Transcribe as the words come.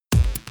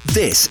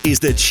This is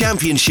the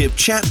Championship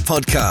Chat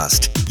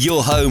Podcast,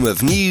 your home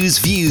of news,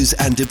 views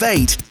and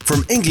debate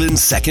from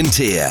England's second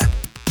tier.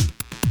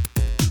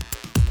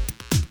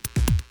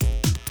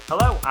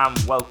 Hello and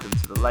welcome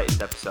to the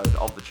latest episode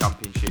of the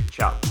Championship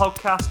Chat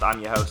Podcast. I'm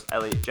your host,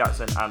 Elliot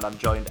Jackson, and I'm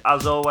joined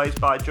as always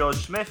by George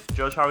Smith.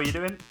 George, how are you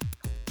doing?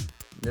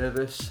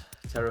 Nervous,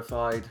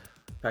 terrified,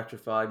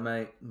 petrified,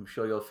 mate. I'm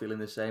sure you're feeling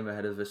the same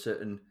ahead of a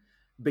certain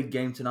big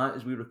game tonight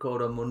as we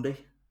record on Monday.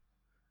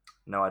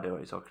 No idea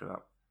what you're talking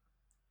about.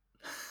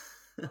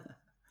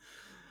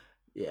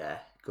 Yeah,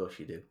 of course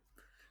you do.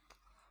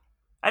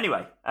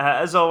 Anyway,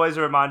 as always,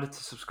 a reminder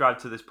to subscribe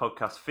to this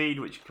podcast feed,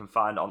 which you can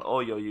find on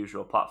all your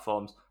usual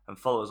platforms, and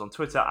follow us on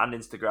Twitter and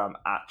Instagram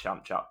at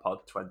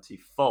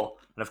ChampChatPod24.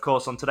 And of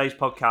course, on today's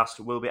podcast,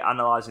 we'll be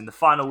analysing the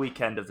final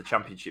weekend of the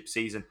Championship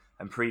season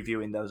and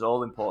previewing those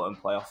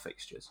all-important playoff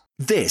fixtures.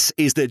 This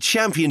is the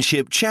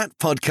Championship Chat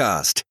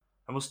Podcast.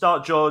 And we'll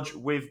start, George,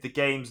 with the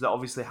games that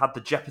obviously had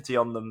the jeopardy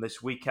on them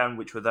this weekend,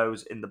 which were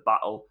those in the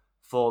battle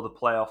for the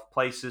playoff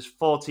places.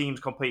 4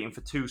 teams competing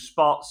for 2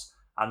 spots,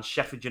 and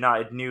Sheffield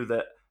United knew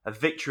that a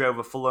victory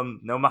over Fulham,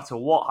 no matter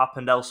what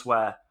happened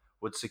elsewhere,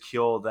 would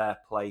secure their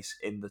place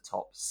in the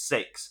top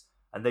 6.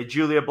 And they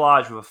duly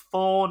obliged with a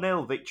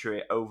 4-0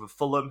 victory over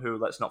Fulham, who,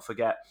 let's not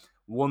forget,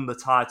 won the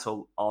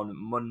title on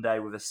Monday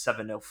with a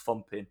 7-0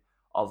 thumping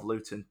of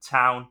Luton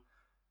Town.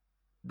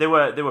 They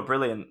were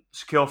brilliant.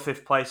 Secure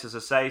 5th place, as I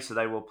say, so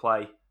they will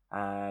play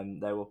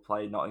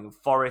Nottingham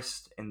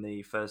Forest in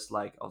the first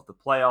leg of the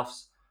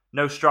playoffs.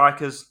 No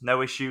strikers,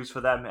 no issues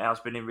for them. It has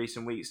been in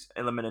recent weeks.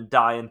 Illiman and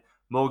Dyer,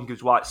 Morgan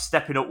Gibbs-White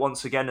stepping up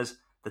once again as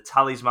the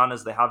talisman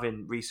as they have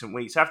in recent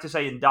weeks. I have to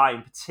say, Dyer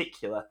in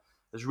particular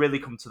has really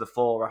come to the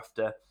fore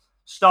after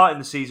starting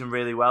the season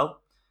really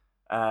well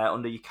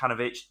under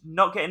Jukanovic.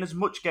 Not getting as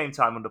much game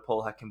time under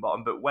Paul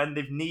Heckingbottom, but when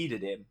they've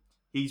needed him,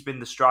 he's been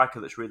the striker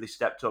that's really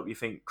stepped up. You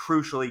think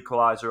crucial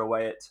equaliser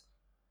away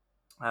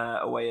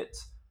at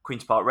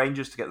Queen's Park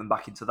Rangers to get them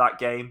back into that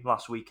game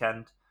last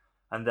weekend.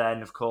 And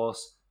then, of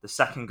course, the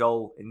second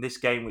goal in this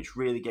game, which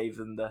really gave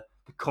them the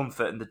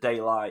comfort and the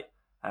daylight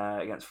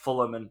against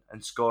Fulham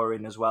and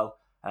scoring as well.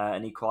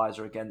 An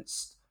equaliser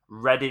against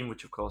Reading,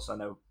 which of course I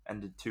know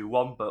ended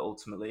 2-1, but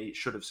ultimately it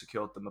should have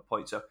secured them a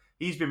point. So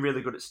he's been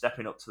really good at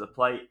stepping up to the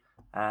plate.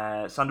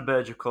 Sander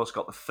Berge, of course,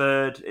 got the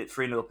third. It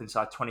 3-0 up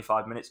inside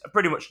 25 minutes. A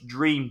pretty much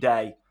dream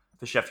day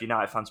for Sheffield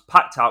United fans.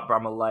 Packed out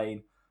Bramall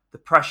Lane. The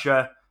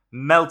pressure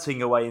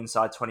melting away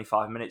inside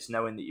 25 minutes,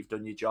 knowing that you've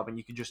done your job and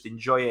you can just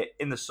enjoy it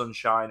in the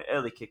sunshine,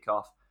 early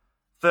kickoff.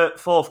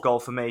 Fourth goal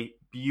for me,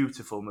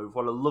 beautiful move.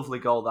 What a lovely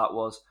goal that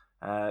was.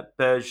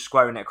 Berge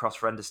squaring it across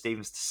for Enda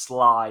Stevens to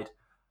slide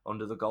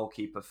under the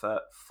goalkeeper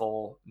for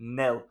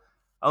 4-0.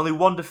 Only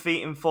 1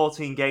 defeat in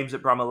 14 games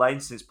at Bramall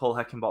Lane since Paul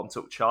Heckingbottom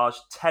took charge.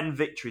 10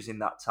 victories in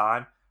that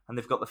time. And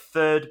they've got the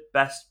 3rd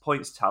best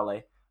points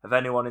tally of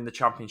anyone in the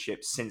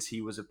Championship since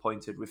he was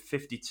appointed, with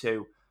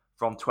 52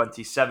 from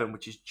 27,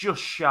 which is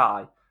just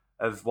shy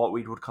of what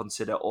we would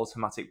consider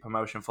automatic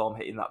promotion form,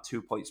 hitting that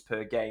 2 points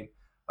per game.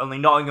 Only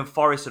Nottingham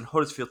Forest and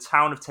Huddersfield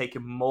Town have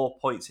taken more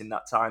points in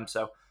that time,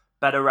 so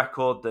better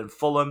record than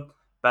Fulham,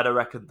 better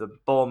record than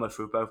Bournemouth,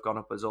 who've both gone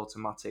up as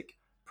automatic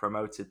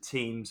promoted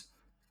teams.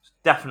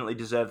 Definitely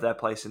deserve their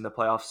place in the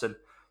playoffs, and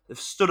they've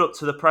stood up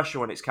to the pressure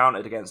when it's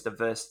counted against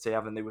adversity,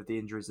 haven't they, with the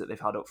injuries that they've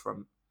had up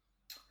front?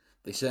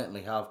 They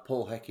certainly have.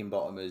 Paul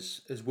Heckingbottom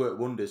has worked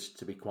wonders,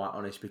 to be quite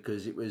honest,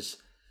 because it was,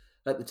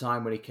 at the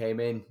time when he came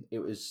in, it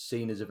was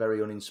seen as a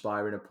very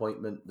uninspiring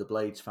appointment. The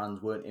Blades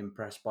fans weren't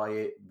impressed by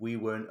it. We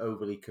weren't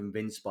overly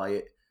convinced by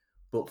it.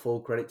 But full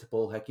credit to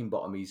Paul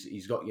Heckingbottom.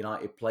 He's got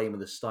United playing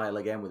with a style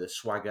again, with a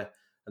swagger,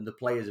 and the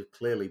players have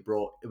clearly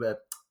bought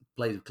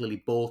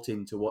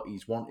into what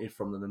he's wanted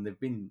from them, and they've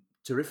been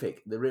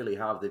terrific. They really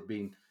have. They've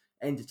been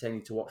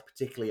entertaining to watch,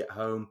 particularly at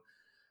home.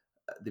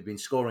 They've been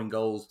scoring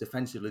goals.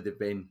 Defensively, they've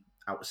been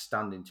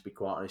outstanding, to be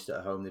quite honest.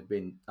 At home, they've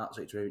been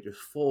absolutely terrific.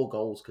 Just 4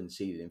 goals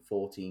conceded in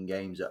 14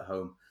 games at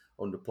home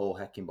under Paul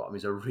Heckingbottom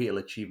is a real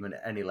achievement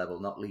at any level,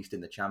 not least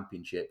in the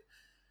Championship.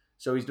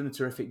 So he's done a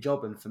terrific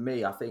job, and for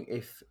me, I think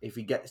if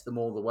he gets them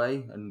all the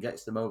way and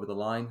gets them over the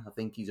line, I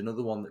think he's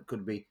another one that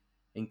could be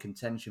in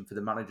contention for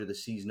the Manager of the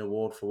Season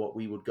award for what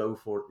we would go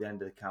for at the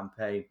end of the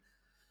campaign.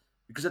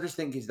 Because I just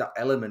think it's that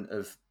element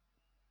of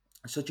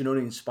such an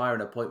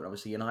uninspiring appointment.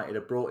 Obviously, United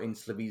have brought in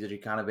Slavisa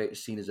Jukanovic,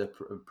 seen as a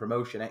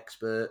promotion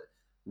expert.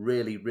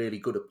 Really, really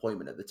good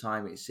appointment at the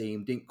time, it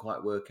seemed. Didn't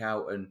quite work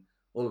out, and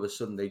all of a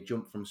sudden they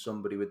jumped from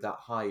somebody with that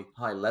high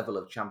level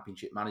of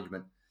Championship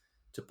management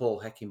to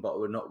Paul Heckingbottom,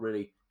 who had not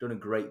really done a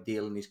great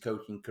deal in his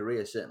coaching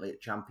career, certainly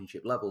at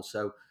Championship level.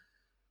 So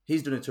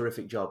he's done a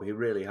terrific job, he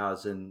really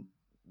has, and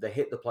they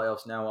hit the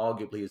playoffs now,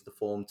 arguably as the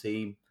form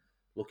team,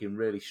 looking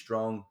really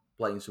strong,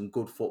 playing some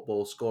good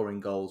football,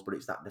 scoring goals, but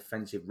it's that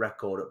defensive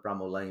record at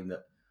Bramall Lane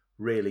that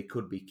really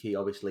could be key,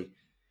 obviously,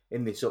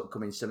 in this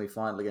upcoming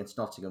semi-final against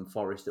Nottingham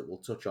Forest that we'll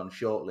touch on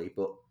shortly.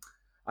 But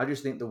I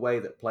just think the way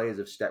that players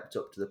have stepped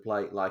up to the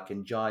plate, like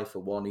Ndiaye for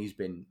one, he's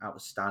been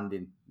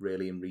outstanding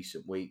really in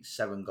recent weeks.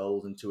 7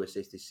 goals and 2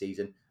 assists this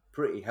season.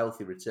 Pretty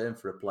healthy return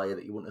for a player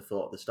that you wouldn't have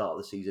thought at the start of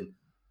the season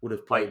would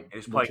have played He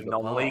was much playing of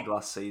a non-league part.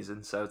 last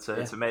season, so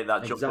Yeah, to make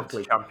that jump up to exactly.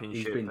 He's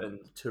Championship been and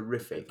been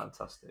terrific.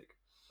 fantastic.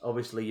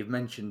 Obviously, you've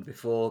mentioned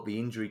before the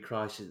injury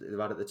crisis that they've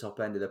had at the top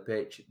end of the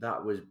pitch.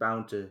 That was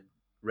bound to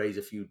raise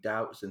a few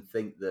doubts and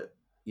think that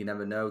you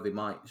never know, they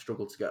might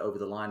struggle to get over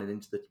the line and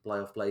into the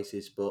playoff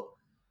places, but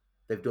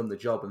they've done the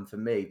job. And for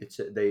me,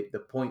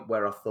 the point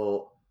where I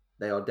thought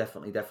they are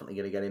definitely going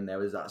to get in there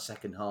was that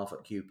second half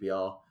at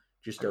QPR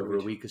just over a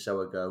Agreed. week or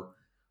so ago,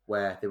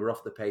 where they were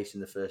off the pace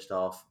in the first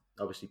half.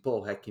 Obviously,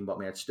 Paul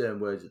Heckingbottom had stern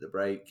words at the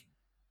break,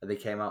 and they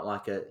came out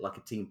like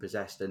a team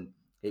possessed. And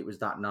it was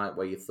that night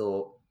where you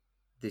thought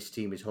this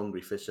team is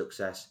hungry for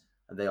success,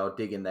 and they are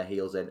digging their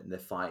heels in and they're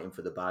fighting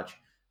for the badge,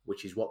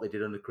 which is what they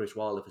did under Chris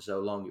Wilder for so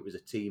long. It was a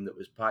team that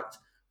was packed,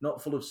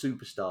 not full of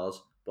superstars,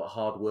 but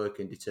hard work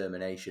and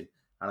determination.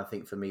 And I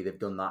think for me, they've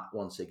done that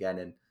once again.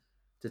 And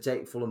to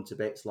take Fulham to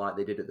bits like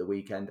they did at the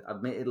weekend,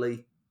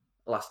 admittedly,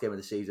 last game of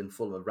the season,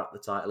 Fulham have wrapped the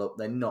title up.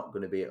 They're not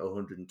going to be at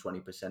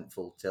 120%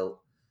 full tilt,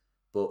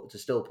 but to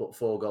still put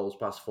 4 goals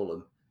past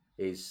Fulham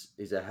is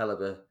a hell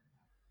of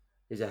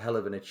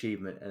an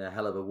achievement and a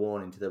hell of a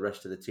warning to the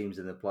rest of the teams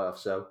in the playoffs.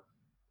 So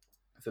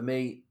for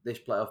me, this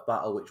playoff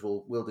battle, which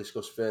we'll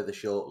discuss further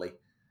shortly,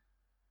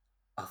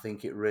 I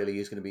think it really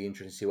is going to be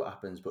interesting to see what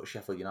happens. But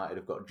Sheffield United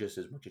have got just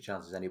as much a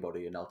chance as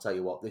anybody. And I'll tell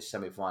you what, this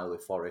semi-final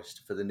with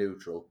Forest for the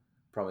neutral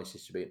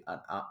promises to be an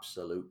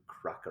absolute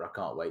cracker. I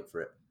can't wait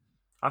for it.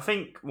 I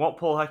think what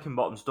Paul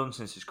Heckingbottom's done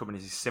since he's come in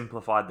is he's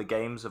simplified the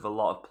games of a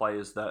lot of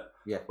players that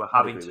were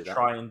having to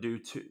try and do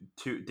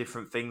two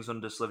different things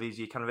under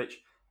Slavisa Jokanovic.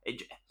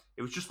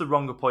 It was just the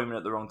wrong appointment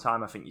at the wrong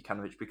time, I think,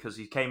 Jokanovic, because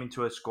he came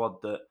into a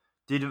squad that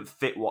didn't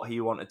fit what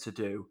he wanted to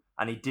do,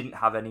 and he didn't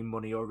have any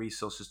money or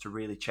resources to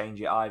really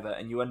change it either.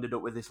 And you ended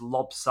up with this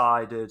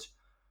lopsided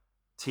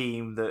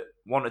team that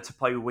wanted to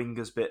play with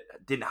wingers but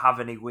didn't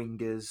have any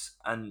wingers,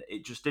 and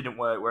it just didn't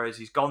work. Whereas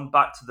he's gone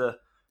back to the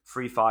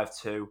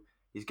 3-5-2.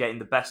 He's getting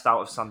the best out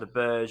of Sander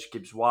Berge,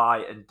 Gibbs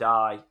White, and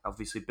Dye.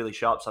 Obviously, Billy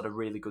Sharp's had a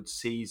really good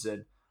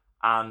season,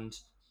 and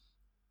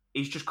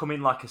he's just come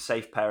in like a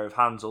safe pair of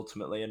hands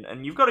ultimately.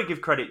 And you've got to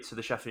give credit to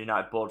the Sheffield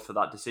United board for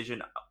that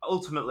decision.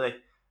 Ultimately,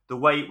 the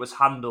way it was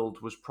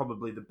handled was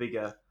probably the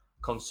bigger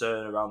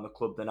concern around the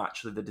club than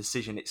actually the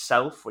decision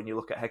itself. When you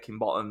look at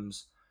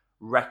Heckingbottom's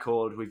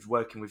record with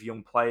working with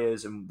young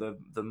players and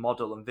the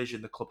model and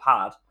vision the club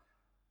had,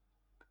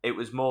 it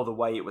was more the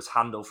way it was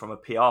handled from a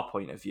PR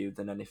point of view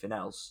than anything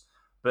else.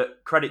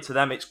 But credit to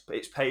them,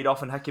 it's paid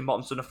off, and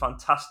Heckingbottom's done a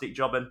fantastic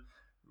job and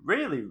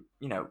really,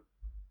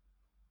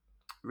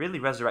 really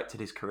resurrected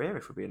his career,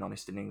 if we're being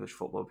honest, in English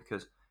football,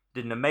 because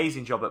he did an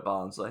amazing job at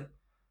Barnsley.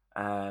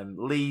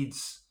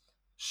 Leeds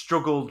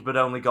struggled but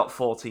only got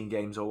 14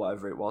 games or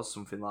whatever it was,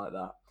 something like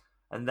that.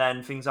 And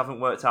then things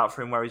haven't worked out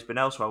for him where he's been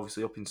elsewhere,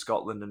 obviously up in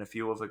Scotland and a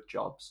few other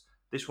jobs.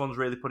 This one's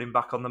really put him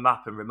back on the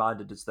map and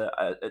reminded us that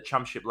at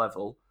Championship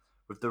level,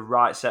 with the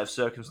right set of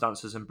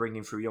circumstances and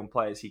bringing through young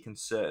players, he can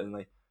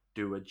certainly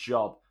do a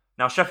job.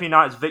 Now, Sheffield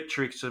United's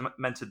victory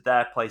cemented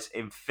their place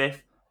in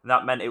 5th, and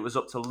that meant it was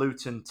up to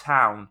Luton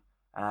Town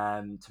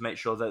to make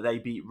sure that they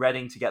beat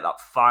Reading to get that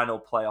final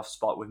playoff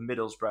spot, with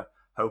Middlesbrough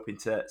hoping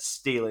to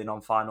steal in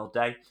on final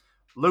day.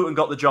 Luton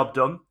got the job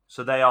done,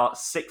 so they are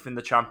 6th in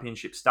the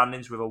Championship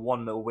standings with a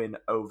 1-0 win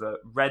over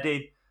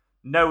Reading.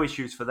 No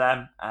issues for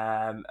them.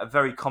 A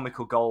very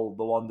comical goal,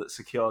 the one that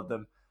secured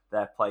them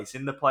their place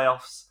in the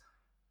playoffs.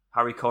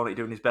 Harry Cornick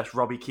doing his best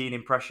Robbie Keane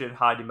impression,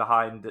 hiding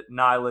behind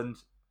Nyland,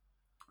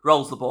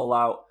 rolls the ball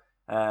out.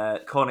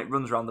 Cornick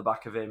runs around the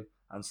back of him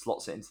and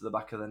slots it into the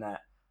back of the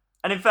net.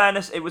 And in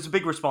fairness, it was a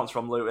big response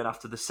from Luton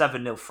after the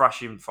 7-0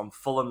 thrashing from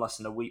Fulham less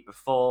than a week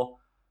before.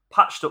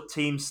 Patched up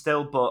team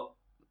still,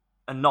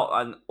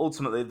 and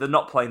ultimately they're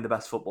not playing the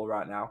best football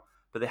right now.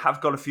 But they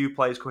have got a few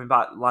players coming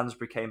back.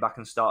 Lansbury came back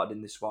and started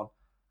in this one.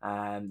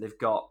 They've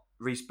got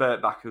Reece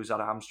Burt back, who's had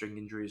a hamstring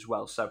injury as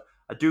well. So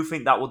I do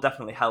think that will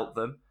definitely help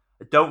them.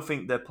 I don't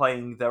think they're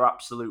playing their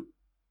absolute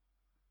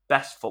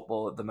best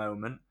football at the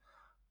moment.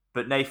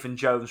 But Nathan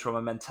Jones, from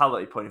a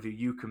mentality point of view,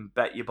 you can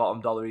bet your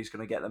bottom dollar he's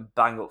going to get them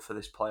bang up for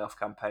this playoff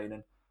campaign.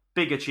 And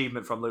big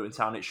achievement from Luton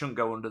Town. It shouldn't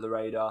go under the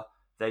radar.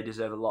 They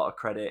deserve a lot of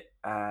credit.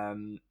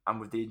 And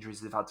with the injuries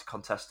they've had to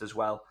contest as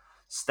well,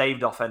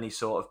 staved off any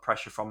sort of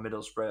pressure from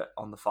Middlesbrough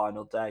on the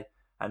final day.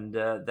 And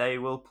they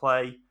will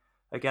play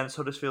against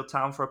Huddersfield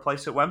Town for a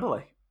place at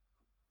Wembley.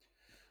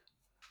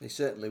 They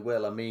certainly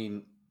will. I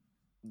mean,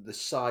 the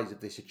size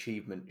of this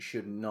achievement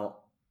should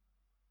not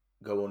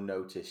go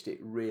unnoticed. It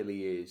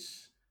really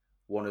is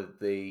one of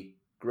the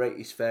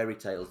greatest fairy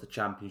tales the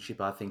Championship,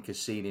 I think, has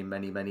seen in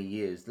many, many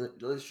years.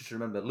 Let's just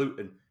remember,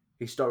 Luton,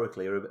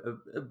 historically, are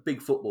a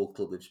big football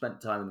club. They've spent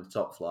time in the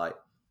top flight.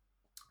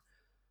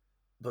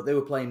 But they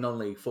were playing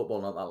non-league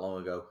football not that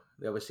long ago.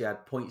 They obviously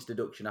had points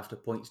deduction after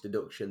points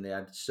deduction. They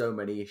had so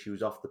many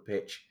issues off the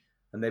pitch.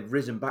 And they've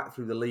risen back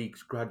through the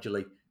leagues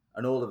gradually.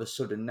 And all of a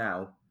sudden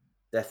now,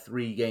 they're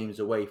 3 games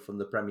away from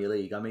the Premier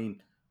League. I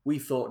mean, we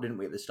thought, didn't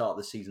we, at the start of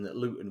the season that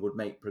Luton would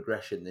make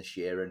progression this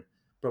year and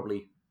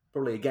probably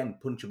again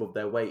punch above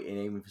their weight in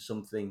aiming for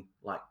something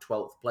like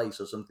 12th place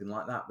or something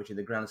like that, which in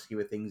the grand scheme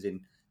of things in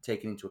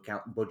taking into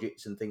account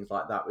budgets and things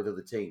like that with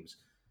other teams,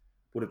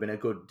 would have been a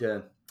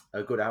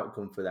good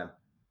outcome for them.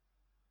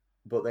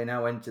 But they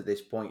now enter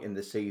this point in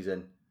the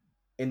season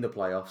in the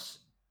playoffs.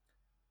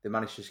 They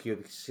managed to secure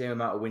the same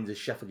amount of wins as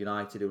Sheffield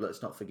United, who,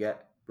 let's not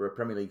forget, were a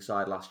Premier League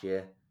side last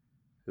year,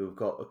 who've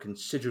got a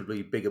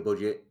considerably bigger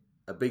budget,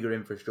 a bigger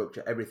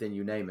infrastructure, everything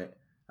you name it,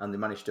 and they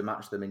managed to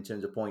match them in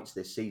terms of points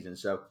this season.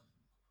 So,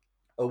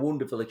 a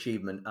wonderful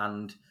achievement.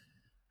 And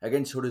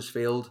against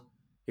Huddersfield,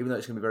 even though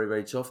it's going to be very,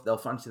 very tough, they'll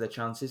fancy their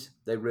chances.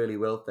 They really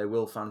will. They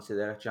will fancy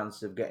their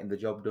chances of getting the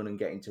job done and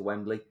getting to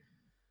Wembley.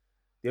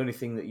 The only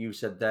thing that you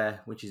said there,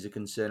 which is a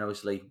concern,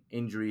 obviously,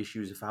 injury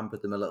issues have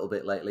hampered them a little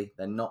bit lately.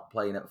 They're not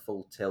playing at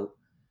full tilt.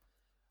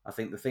 I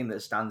think the thing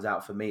that stands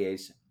out for me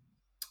is,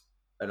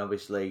 and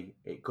obviously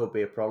it could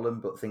be a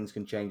problem, but things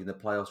can change in the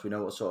playoffs. We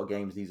know what sort of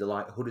games these are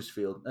like.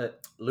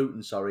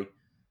 Luton,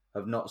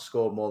 have not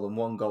scored more than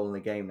one goal in the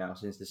game now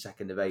since the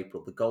 2nd of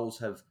April. The goals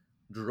have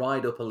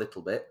dried up a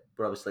little bit,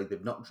 but obviously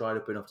they've not dried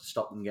up enough to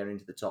stop them getting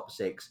into the top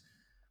 6.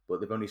 But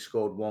they've only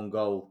scored one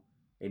goal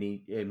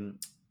in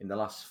the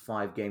last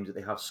 5 games that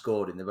they have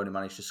scored in. They've only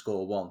managed to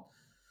score one.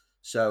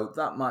 So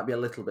that might be a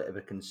little bit of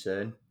a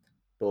concern,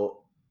 but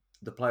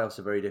the playoffs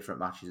are very different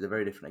matches. They're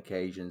very different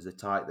occasions. They're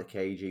tight, they're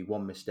cagey.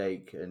 One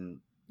mistake and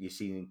your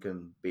season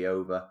can be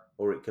over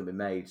or it can be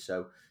made.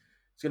 So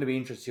it's going to be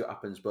interesting to see what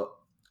happens, but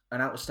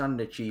an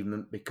outstanding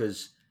achievement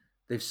because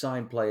they've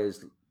signed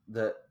players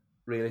that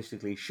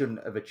realistically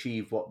shouldn't have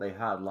achieved what they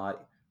had, like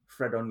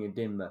Fred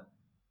Onyedinma,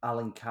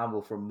 Alan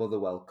Campbell from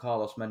Motherwell,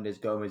 Carlos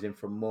Mendes-Gomez in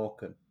from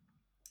Morecambe,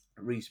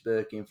 Reece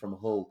Burke in from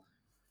Hull,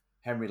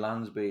 Henry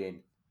Lansbury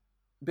in.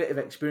 A bit of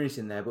experience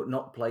in there, but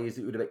not players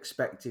that you would have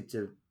expected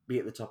to be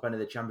at the top end of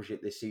the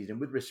Championship this season.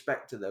 With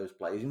respect to those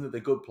players, even though they're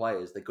good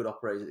players, they're good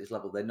operators at this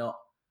level, they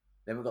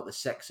haven't got the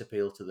sex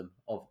appeal to them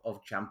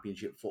of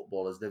Championship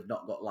footballers. They've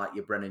not got like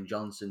your Brennan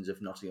Johnsons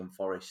of Nottingham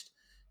Forest.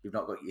 You've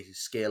not got your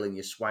skill and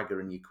your swagger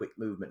and your quick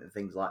movement and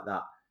things like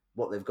that.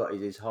 What they've got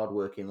is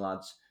hard-working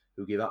lads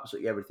who give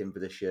absolutely everything for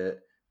the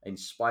shirt,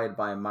 inspired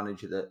by a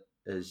manager that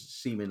is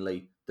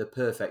seemingly the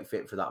perfect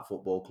fit for that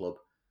football club.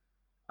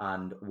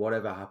 And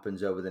whatever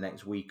happens over the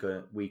next week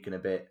and a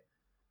bit,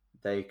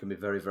 they can be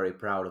very, very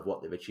proud of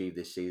what they've achieved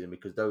this season,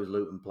 because those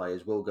Luton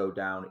players will go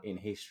down in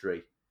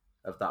history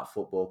of that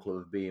football club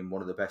of being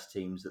one of the best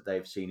teams that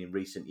they've seen in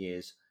recent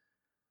years.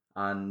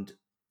 And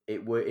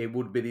it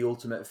would be the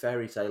ultimate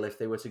fairy tale if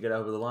they were to get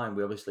over the line.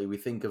 We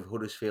think of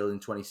Huddersfield in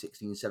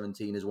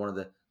 2016-17 as one of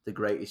the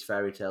greatest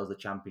fairy tales the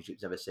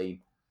Championship's ever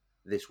seen.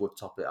 This would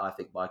top it, I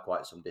think, by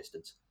quite some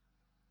distance.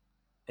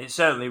 It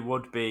certainly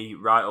would be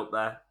right up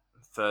there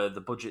for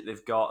the budget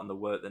they've got and the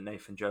work that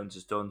Nathan Jones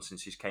has done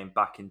since he's came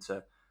back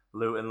into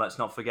Luton. Let's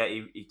not forget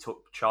he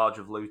took charge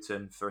of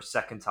Luton for a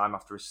second time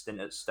after a stint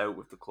at Stoke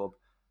with the club,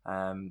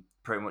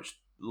 pretty much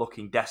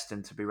looking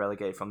destined to be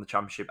relegated from the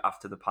Championship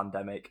after the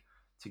pandemic,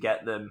 to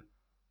get them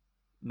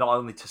not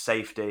only to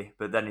safety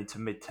but then into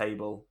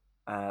mid-table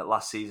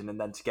last season, and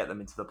then to get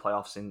them into the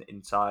playoffs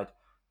inside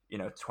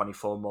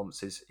 24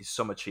 months is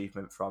some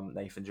achievement from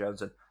Nathan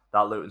Jones. And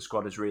that Luton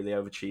squad has really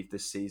overachieved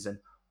this season,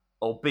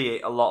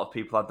 albeit a lot of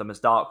people had them as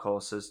dark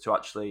horses. To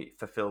actually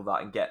fulfil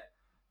that and get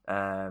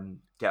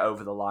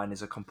over the line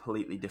is a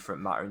completely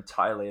different matter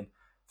entirely. And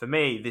for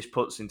me, this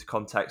puts into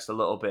context a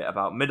little bit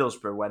about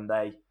Middlesbrough when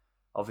they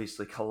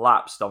obviously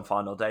collapsed on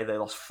final day. They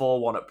lost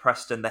 4-1 at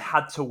Preston. They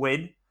had to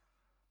win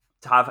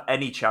to have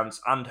any chance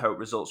and hope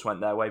results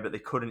went their way, but they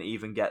couldn't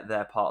even get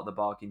their part of the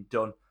bargain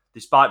done.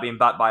 Despite being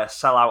backed by a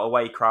sellout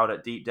away crowd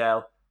at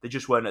Deepdale, they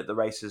just weren't at the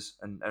races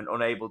and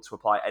unable to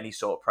apply any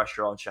sort of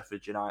pressure on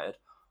Sheffield United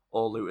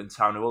or Luton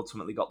Town, who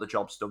ultimately got the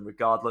jobs done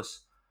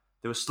regardless.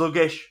 They were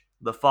sluggish,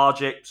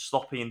 lethargic,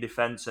 sloppy in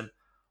defence, and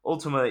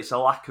ultimately it's a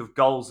lack of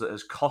goals that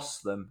has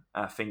cost them,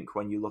 I think,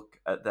 when you look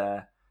at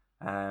their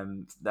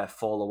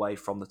fall away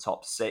from the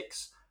top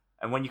 6.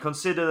 And when you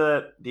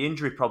consider the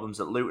injury problems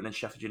that Luton and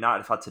Sheffield United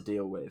have had to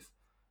deal with,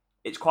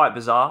 it's quite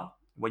bizarre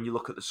when you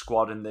look at the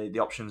squad and the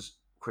options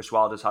Chris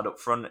Wilder's had up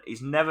front.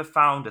 He's never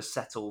found a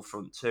settled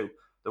front two.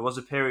 There was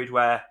a period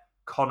where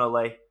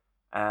Connolly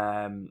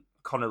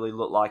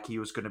looked like he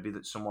was going to be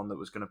someone that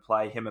was going to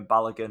play. Him and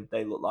Balogun,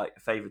 they look like a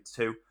favoured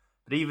two.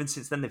 But even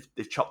since then,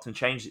 they've chopped and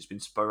changed. It's been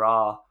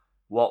Sparrar,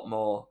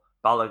 Watmore,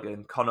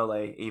 Balogun,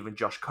 Connolly, even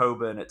Josh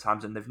Coburn at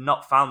times, and they've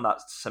not found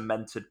that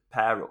cemented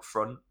pair up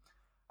front.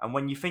 And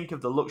when you think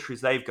of the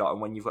luxuries they've got, and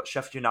when you've got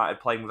Sheffield United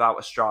playing without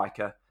a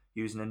striker,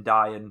 using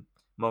Ndiaye and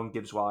Morgan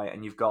Gibbs-White,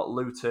 and you've got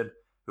Luton,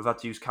 who've had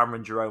to use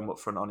Cameron Jerome up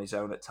front on his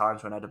own at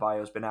times when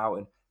Adebayo's been out,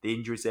 and the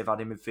injuries they've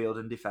had in midfield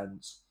and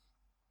defence,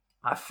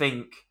 I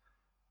think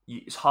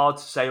it's hard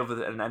to say other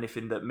than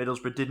anything that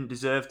Middlesbrough didn't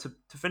deserve to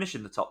finish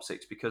in the top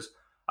 6, because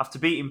after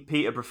beating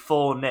Peterborough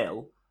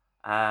 4-0,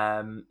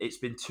 it's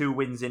been 2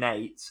 wins in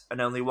 8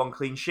 and only 1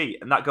 clean sheet.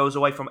 And that goes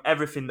away from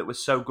everything that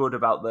was so good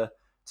about the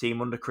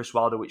team under Chris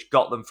Wilder, which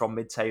got them from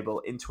mid-table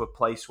into a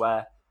place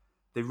where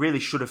they really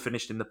should have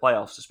finished in the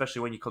playoffs,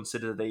 especially when you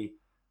consider the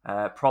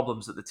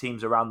problems that the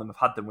teams around them have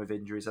had them with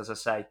injuries. As I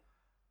say,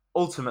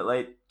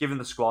 ultimately, given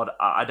the squad,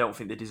 I don't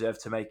think they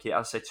deserve to make it.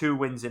 I'd say 2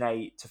 wins in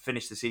 8 to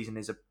finish the season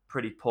is a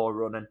pretty poor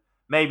run, and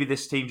maybe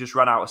this team just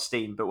ran out of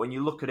steam. But when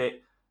you look at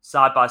it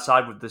side by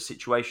side with the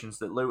situations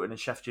that Luton and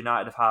Sheffield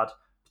United have had,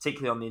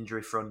 particularly on the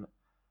injury front,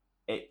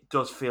 it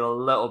does feel a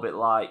little bit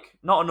like,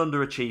 not an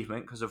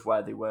underachievement because of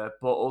where they were,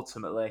 but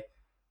ultimately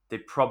they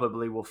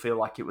probably will feel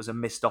like it was a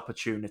missed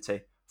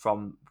opportunity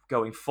from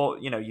going for,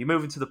 you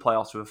move into the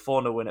playoffs with a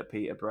 4-0 win at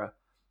Peterborough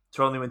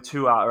to only win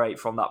 2 out of 8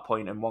 from that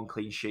point and 1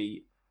 clean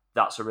sheet.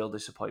 That's a real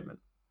disappointment.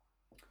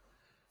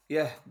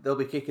 Yeah, they'll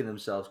be kicking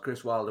themselves.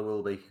 Chris Wilder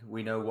will be.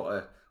 We know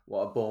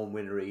what a born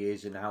winner he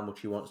is and how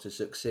much he wants to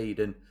succeed.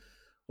 And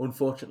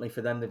unfortunately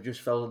for them, they've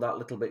just fell that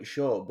little bit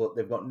short. But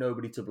they've got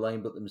nobody to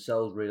blame but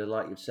themselves, really.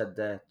 Like you've said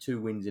there, 2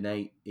 wins in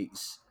 8.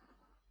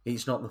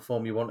 It's not the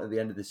form you want at the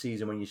end of the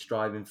season when you're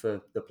striving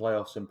for the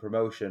playoffs and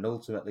promotion.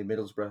 Ultimately,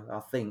 Middlesbrough, I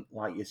think,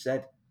 like you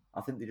said,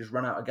 I think they just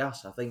ran out of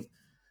gas. I think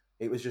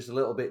it was just a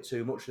little bit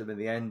too much for them in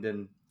the end.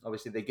 And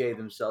obviously, they gave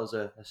themselves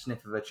a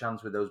sniff of a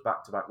chance with those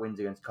back-to-back wins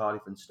against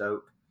Cardiff and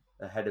Stoke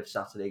ahead of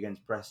Saturday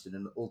against Preston.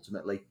 And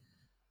ultimately,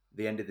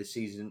 the end of the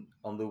season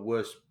on the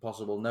worst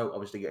possible note,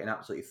 obviously getting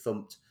absolutely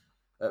thumped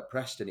at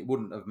Preston. It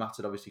wouldn't have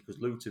mattered, obviously,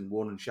 because Luton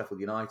won and Sheffield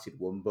United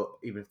won. But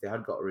even if they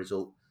had got a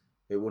result,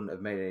 it wouldn't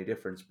have made any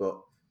difference. But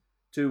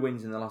 2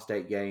 wins in the last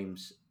 8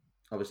 games.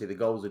 Obviously, the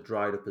goals had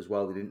dried up as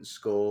well. They didn't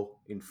score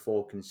in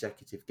 4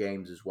 consecutive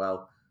games as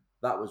well.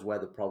 That was where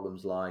the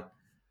problems lie.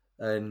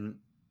 And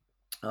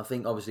I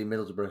think, obviously,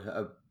 Middlesbrough,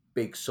 a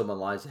big summer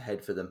lies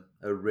ahead for them.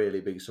 A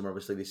really big summer.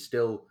 Obviously, there's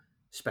still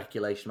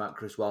speculation about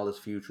Chris Wilder's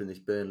future and this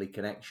Burnley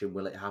connection.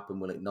 Will it happen?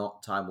 Will it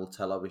not? Time will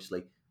tell,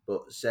 obviously.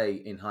 But say,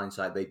 in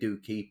hindsight, they do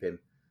keep him.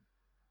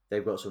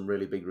 They've got some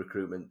really big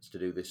recruitments to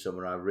do this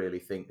summer. I really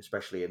think,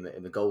 especially in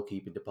the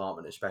goalkeeping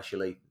department,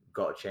 especially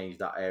got to change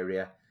that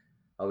area.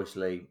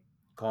 Obviously,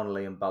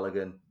 Connolly and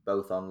Balogun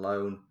both on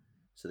loan,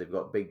 so they've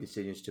got big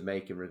decisions to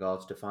make in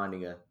regards to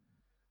finding a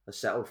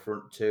settled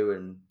front two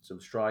and some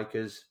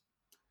strikers.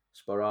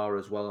 Sporara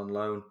as well on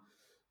loan.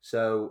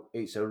 So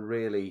it's a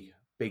really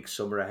big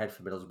summer ahead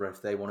for Middlesbrough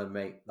if they want to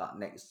make that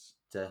next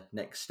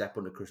step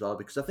under Chris Wilder.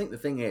 Because I think the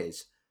thing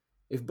is,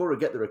 if Borough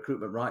get the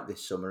recruitment right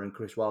this summer and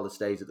Chris Wilder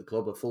stays at the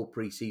club, a full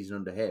pre-season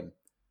under him,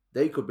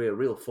 they could be a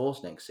real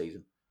force next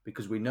season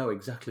because we know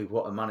exactly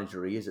what a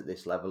manager he is at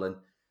this level. And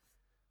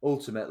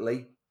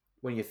ultimately,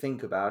 when you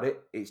think about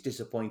it, it's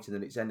disappointing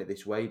that it's ended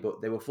this way,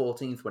 but they were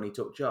 14th when he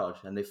took charge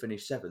and they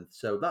finished 7th.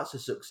 So that's a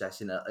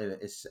success in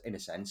a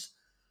sense.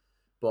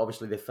 But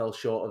obviously they fell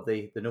short of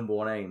the number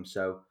 1 aim.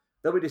 So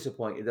they'll be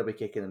disappointed. They'll be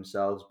kicking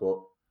themselves. But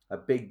a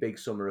big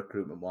summer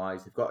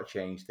recruitment-wise, they've got to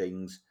change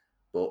things.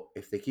 But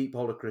if they keep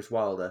hold of Chris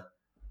Wilder,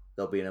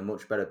 they'll be in a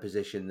much better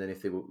position than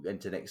if they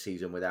enter next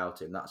season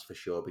without him. That's for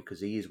sure,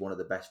 because he is one of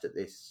the best at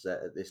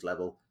this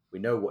level. We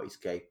know what he's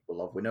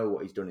capable of. We know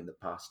what he's done in the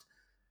past.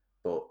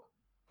 But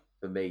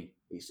for me,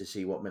 it's to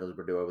see what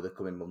Middlesbrough do over the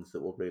coming months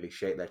that will really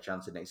shape their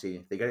chances next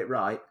season. If they get it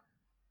right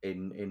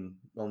in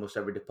almost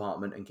every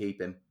department and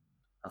keep him,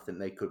 I think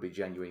they could be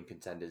genuine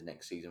contenders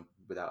next season,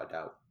 without a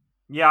doubt.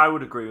 Yeah, I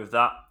would agree with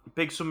that.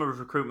 Big summer of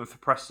recruitment for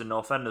Preston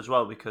North End as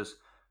well, because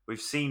we've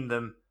seen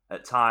them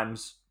at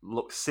times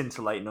look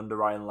scintillating under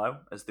Ryan Lowe,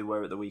 as they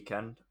were at the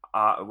weekend.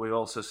 We've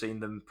also seen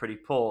them pretty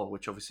poor,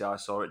 which obviously I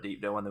saw at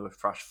Deepdale when they were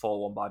thrashed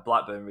 4-1 by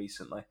Blackburn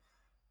recently.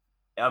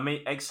 I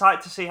mean,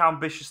 excited to see how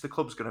ambitious the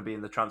club's going to be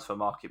in the transfer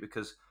market,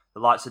 because the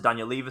likes of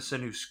Daniel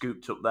Leverson, who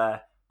scooped up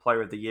their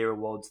Player of the Year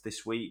awards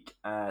this week,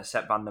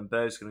 Sepp van den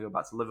Berg's going to go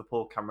back to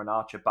Liverpool, Cameron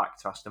Archer back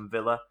to Aston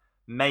Villa.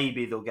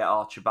 Maybe they'll get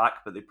Archer back,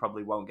 but they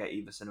probably won't get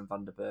Everson and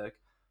Van den Berg.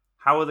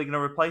 How are they going to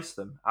replace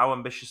them? How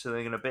ambitious are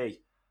they going to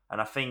be?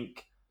 And I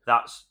think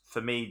that's,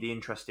 for me, the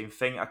interesting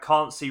thing. I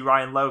can't see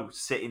Ryan Lowe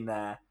sitting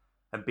there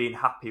and being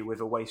happy with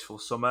a wasteful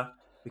summer,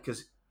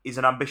 because he's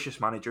an ambitious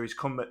manager. He's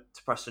come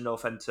to Preston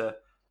North End to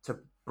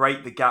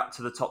break the gap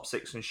to the top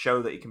 6 and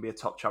show that he can be a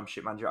top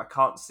championship manager. I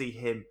can't see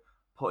him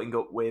putting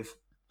up with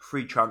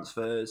free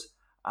transfers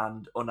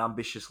and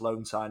unambitious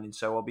loan signings.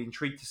 So I'll be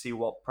intrigued to see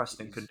what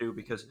Preston can do,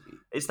 because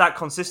it's that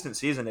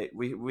consistency, isn't it?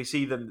 We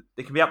see them,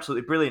 they can be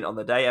absolutely brilliant on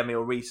the day.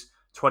 Emil Rees,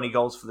 20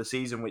 goals for the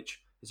season,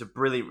 which is a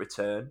brilliant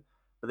return.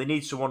 But they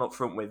need someone up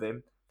front with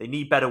him. They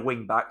need better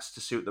wing backs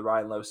to suit the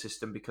Ryan Lowe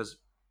system, because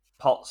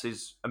Potts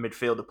is a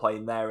midfielder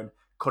playing there and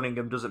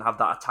Cunningham doesn't have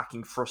that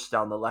attacking thrust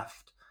down the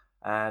left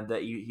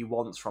that he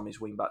wants from his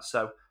wing backs.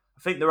 So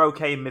I think they're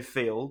okay in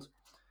midfield,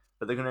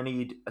 but they're going to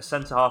need a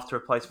centre-half to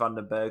replace Van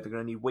den Berg. They're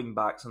going to need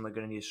wing-backs, and they're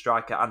going to need a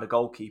striker and a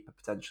goalkeeper,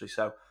 potentially.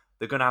 So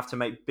they're going to have to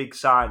make big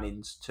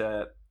signings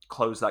to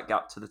close that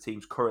gap to the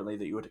teams currently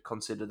that you would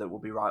consider that will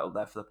be right up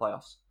there for the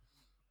playoffs.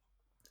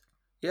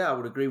 Yeah, I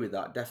would agree with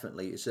that,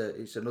 definitely.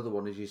 It's another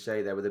one, as you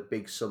say, there with a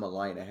big summer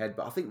lying ahead.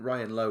 But I think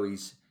Ryan Lowe,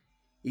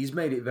 he's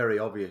made it very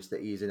obvious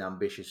that he's an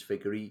ambitious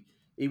figure.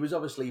 He was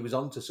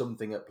onto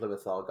something at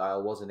Plymouth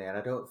Argyle, wasn't he? And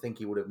I don't think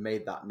he would have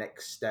made that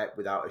next step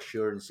without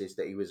assurances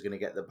that he was going to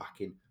get the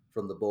backing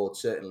from the board,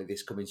 certainly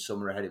this coming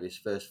summer ahead of his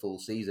first full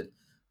season.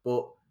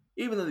 But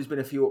even though there's been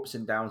a few ups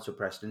and downs for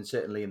Preston,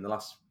 certainly in the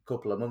last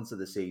couple of months of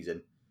the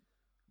season,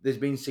 there's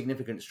been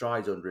significant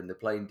strides under him. They're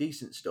playing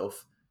decent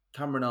stuff.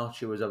 Cameron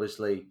Archer was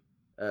obviously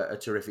a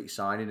terrific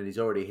signing, and he's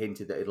already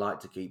hinted that he'd like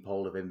to keep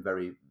hold of him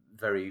very,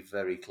 very,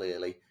 very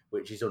clearly,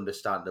 which is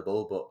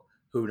understandable. But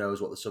who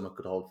knows what the summer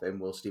could hold for him?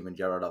 Will Steven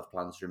Gerrard have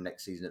plans for him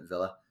next season at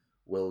Villa?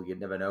 Will, you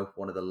never know,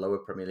 one of the lower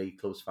Premier League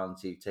clubs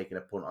fancy taking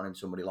a punt on him,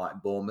 somebody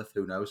like Bournemouth,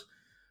 who knows?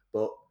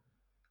 But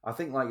I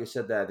think, like you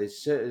said there, there's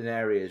certain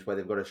areas where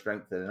they've got to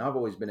strengthen, and I've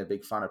always been a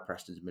big fan of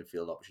Preston's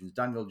midfield options.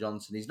 Daniel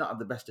Johnson, he's not had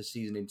the best of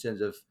season in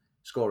terms of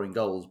scoring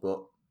goals,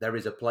 but there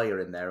is a player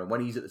in there, and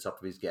when he's at the top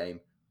of his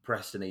game,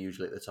 Preston are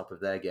usually at the top of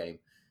their game.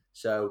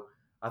 So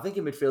I think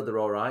in midfield they're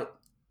all right.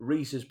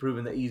 Reece has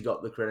proven that he's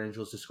got the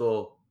credentials to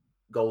score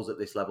goals at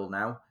this level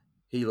now.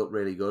 He looked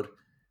really good,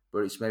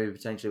 but it's maybe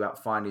potentially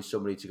about finding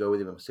somebody to go with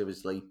him.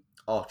 Obviously,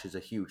 Archer's a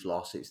huge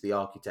loss. It's the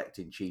architect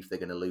in chief they're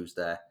going to lose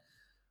there.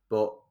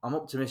 But I'm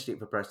optimistic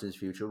for Preston's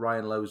future.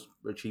 Ryan Lowe's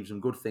achieved some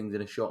good things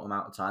in a short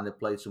amount of time. They've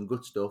played some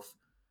good stuff.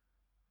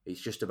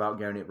 It's just about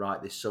getting it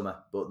right this summer.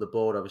 But the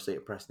board, obviously,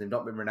 at Preston, they've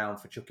not been renowned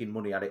for chucking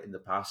money at it in the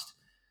past.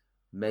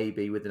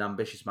 Maybe with an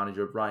ambitious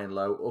manager of Ryan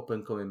Lowe,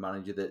 up-and-coming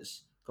manager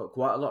that's got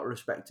quite a lot of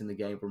respect in the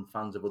game from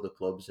fans of other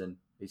clubs, and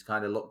he's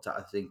kind of looked at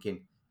it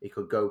thinking he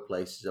could go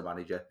places as a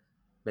manager.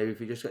 Maybe if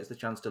he just gets the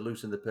chance to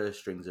loosen the purse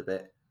strings a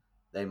bit,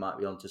 they might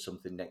be onto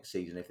something next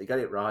season. If they get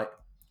it right,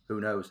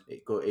 who knows?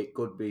 It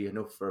could be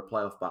enough for a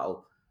playoff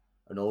battle.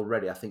 And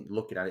already, I think,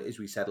 looking at it, as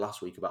we said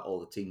last week about all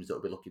the teams that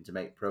will be looking to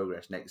make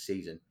progress next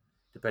season,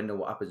 depending on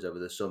what happens over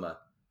the summer,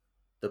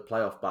 the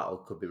playoff battle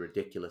could be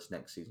ridiculous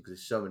next season because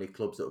there's so many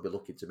clubs that will be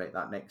looking to make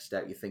that next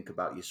step. You think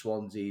about your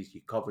Swanseas,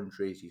 your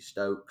Coventrys, your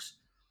Stokes,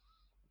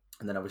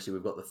 and then obviously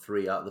we've got the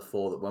 3 out of the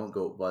 4 that won't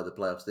go up by the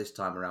playoffs this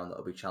time around that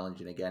will be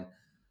challenging again.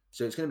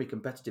 So it's going to be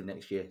competitive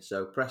next year.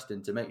 So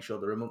Preston, to make sure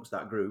they're amongst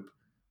that group,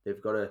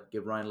 they've got to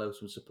give Ryan Lowe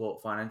some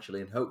support financially,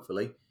 and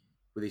hopefully,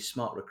 with his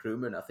smart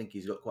recruitment, I think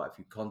he's got quite a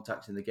few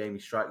contacts in the game. He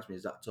strikes me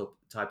as that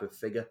type of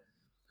figure.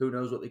 Who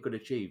knows what they could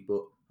achieve?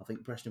 But I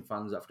think Preston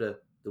fans, after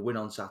the win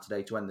on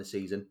Saturday to end the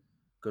season,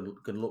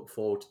 can look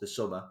forward to the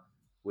summer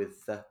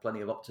with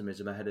plenty of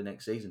optimism ahead of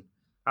next season.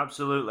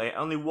 Absolutely.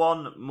 Only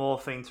one more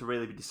thing to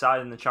really be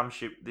decided in the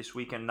Championship this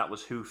weekend. That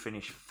was who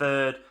finished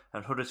third,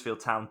 and Huddersfield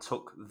Town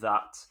took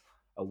that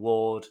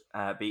award,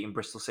 beating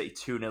Bristol City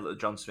 2-0 at the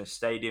John Smith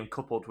Stadium,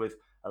 coupled with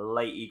a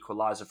late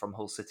equaliser from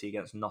Hull City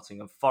against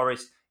Nottingham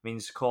Forest. It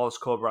means Carlos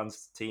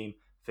Corberán's team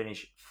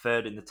finish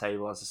third in the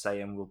table, as I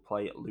say, and will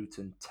play at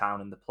Luton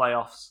Town in the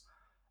playoffs.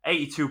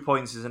 82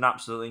 points is an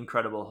absolutely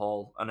incredible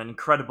haul and an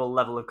incredible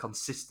level of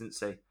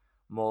consistency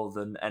more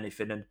than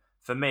anything. And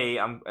for me,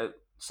 it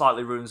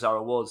slightly ruins our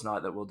awards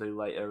night that we'll do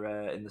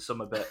later in the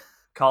summer, but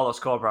Carlos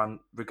Corberán,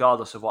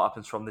 regardless of what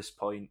happens from this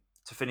point,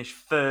 to finish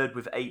third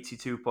with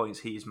 82 points,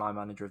 he is my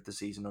manager of the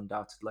season,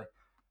 undoubtedly.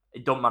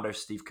 It don't matter if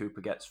Steve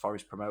Cooper gets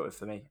Forest promoted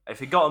for me. If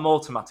he got him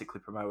automatically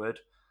promoted,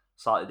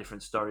 slightly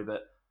different story,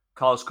 but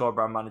Carlos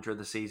Corberán, manager of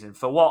the season.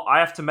 For what, I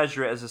have to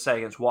measure it, as I say,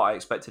 against what I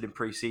expected in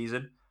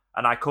pre-season,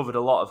 and I covered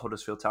a lot of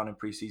Huddersfield Town in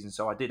pre-season,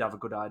 so I did have a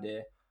good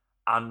idea.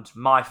 And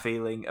my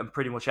feeling, and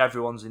pretty much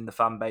everyone's in the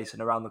fan base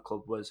and around the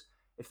club, was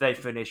if they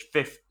finish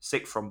 5th,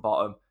 6th from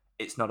bottom,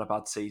 it's not a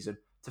bad season.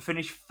 To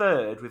finish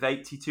third with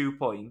 82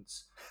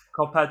 points,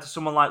 compared to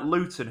someone like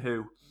Luton,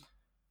 who,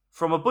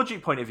 from a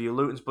budget point of view,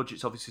 Luton's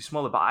budget's obviously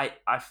smaller, but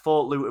I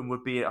thought Luton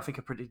would be, I think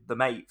I predicted them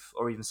 8th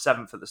or even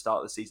 7th at the start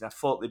of the season. I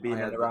thought they'd be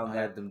around there.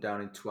 I had them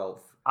down in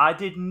 12th. I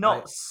did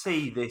not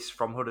see this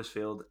from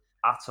Huddersfield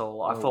at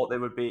all. I thought they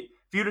would be...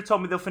 If you'd have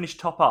told me they'll finish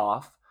top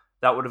half,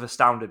 that would have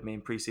astounded me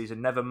in pre-season.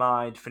 Never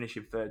mind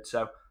finishing third.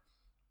 So,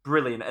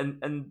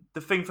 brilliant. And the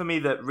thing for me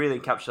that really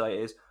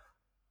encapsulates is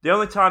the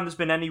only time there's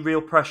been any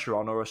real pressure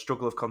on or a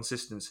struggle of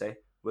consistency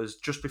was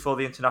just before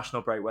the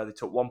international break, where they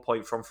took 1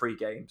 point from 3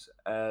 games.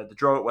 The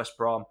draw at West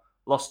Brom,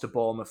 lost to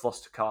Bournemouth,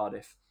 lost to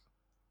Cardiff.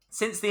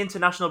 Since the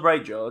international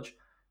break, George,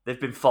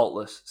 they've been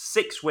faultless.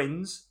 6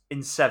 wins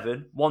in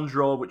 7, 1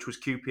 draw, which was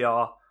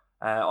QPR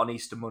on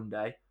Easter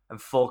Monday,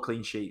 and 4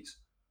 clean sheets.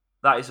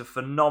 That is a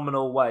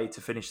phenomenal way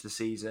to finish the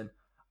season,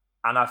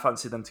 and I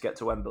fancy them to get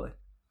to Wembley.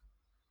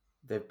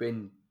 They've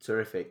been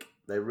terrific.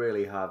 They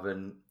really have.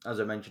 And as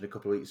I mentioned a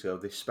couple of weeks ago,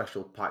 this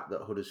special pact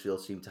that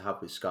Huddersfield seem to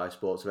have with Sky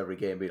Sports of every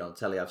game being on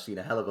telly, I've seen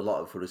a hell of a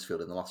lot of Huddersfield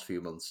in the last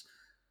few months.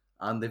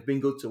 And they've been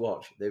good to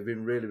watch. They've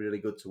been really, really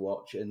good to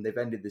watch. And they've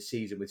ended the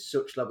season with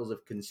such levels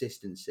of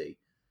consistency.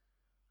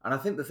 And I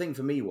think the thing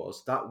for me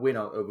was that win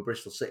over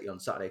Bristol City on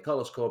Saturday.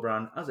 Carlos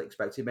Corberán, as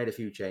expected, made a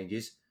few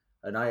changes.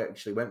 And I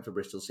actually went for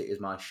Bristol City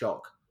as my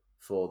shock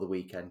for the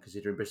weekend,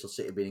 considering Bristol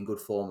City have been in good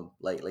form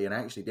lately. And I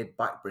actually did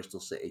back Bristol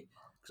City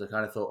because I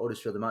kind of thought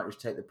Huddersfield, they might just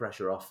take the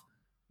pressure off.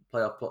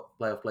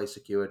 Playoff place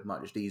secured,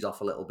 might just ease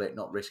off a little bit,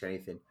 not risk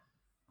anything.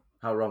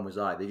 How wrong was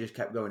I? They just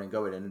kept going and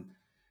going. And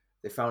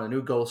they found a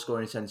new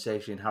goal-scoring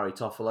sensation in Harry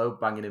Toffolo,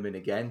 banging him in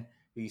again.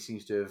 He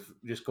seems to have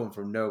just come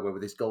from nowhere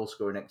with his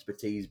goal-scoring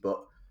expertise.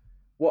 But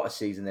what a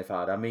season they've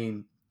had. I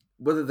mean,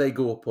 whether they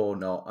go up or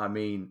not, I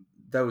mean,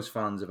 those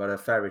fans have had a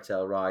fairy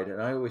tale ride.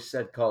 And I always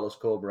said Carlos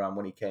Corberán,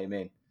 when he came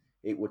in,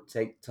 it would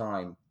take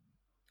time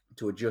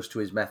to adjust to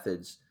his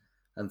methods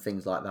and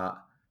things like that.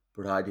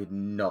 but I did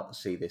not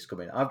see this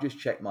coming. I've just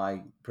checked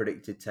my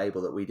predicted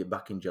table that we did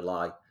back in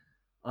July.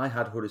 I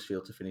had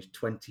Huddersfield to finish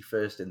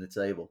 21st in the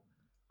table.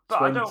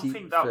 But I don't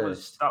think that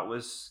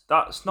 21st.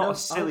 that's not a No, I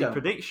silly don't.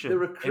 prediction.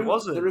 It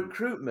wasn't. The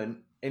recruitment,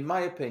 in my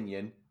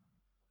opinion,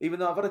 even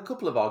though I've had a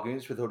couple of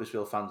arguments with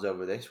Huddersfield fans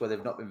over this, where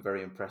they've not been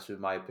very impressed with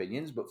my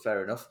opinions, but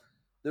fair enough.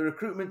 The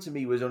recruitment to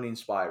me was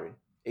uninspiring.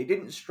 It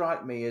didn't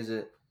strike me as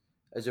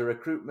a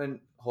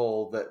recruitment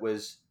haul that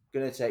was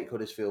going to take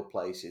Huddersfield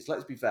places.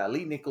 Let's be fair.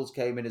 Lee Nichols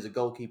came in as a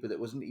goalkeeper that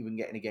wasn't even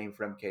getting a game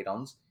for MK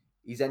Dons.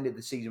 He's ended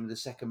the season with the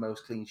second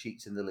most clean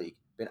sheets in the league.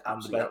 Been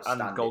absolutely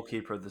outstanding. And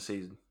goalkeeper of the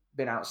season.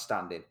 Been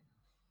outstanding.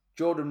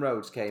 Jordan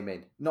Rhodes came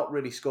in. Not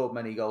really scored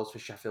many goals for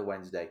Sheffield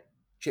Wednesday.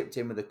 Chipped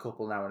in with a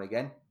couple now and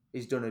again.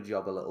 He's done a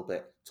job a little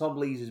bit. Tom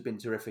Lees has been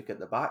terrific at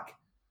the back.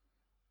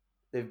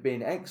 They've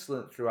been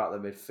excellent throughout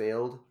the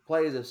midfield.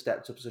 Players have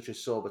stepped up, such as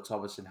Sorba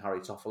Thomas and Harry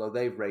Toffolo.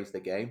 They've raised the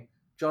game.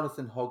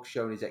 Jonathan Hogg's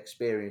shown his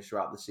experience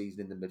throughout the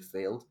season in the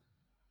midfield.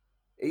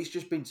 It's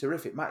just been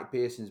terrific. Matty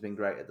Pearson's been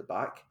great at the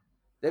back.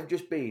 They've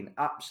just been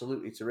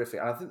absolutely terrific.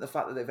 And I think the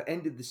fact that they've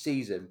ended the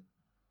season,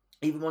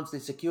 even once they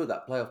secured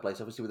that playoff place,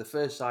 obviously with the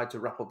first side to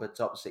wrap up a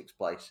top 6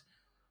 place,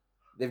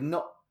 they've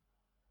not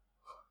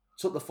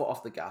took the foot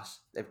off the gas.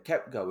 They've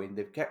kept going.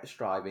 They've kept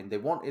striving. They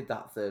wanted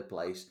that 3rd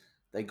place.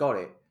 They got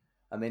it.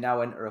 And they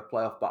now enter a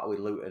playoff battle with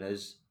Luton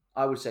as,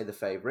 I would say, the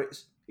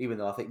favourites, even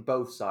though I think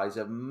both sides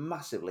have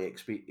massively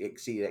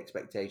exceeded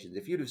expectations.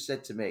 If you'd have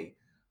said to me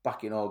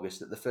back in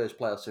August that the first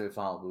playoff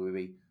semi-final would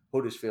be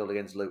Huddersfield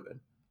against Luton,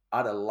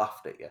 I'd have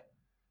laughed at you.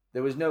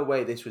 There was no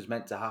way this was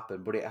meant to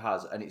happen, but it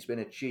has, and it's been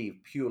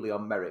achieved purely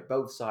on merit.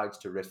 Both sides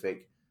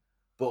terrific,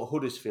 but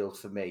Huddersfield,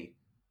 for me,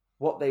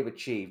 what they've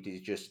achieved is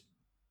just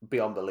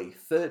beyond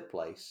belief. 3rd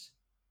place,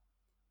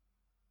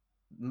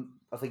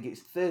 I think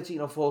it's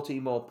 13 or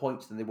 14 more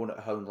points than they won at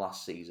home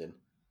last season.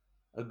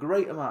 A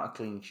great amount of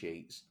clean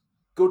sheets,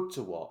 good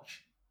to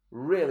watch,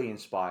 really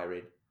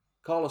inspiring.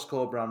 Carlos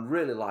Corberán,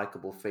 really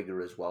likeable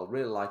figure as well,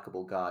 really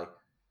likeable guy.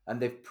 And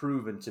they've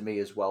proven to me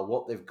as well,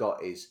 what they've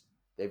got is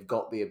they've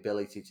got the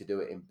ability to do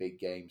it in big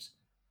games.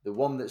 The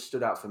one that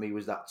stood out for me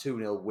was that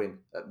 2-0 win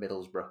at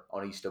Middlesbrough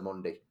on Easter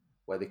Monday,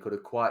 where they could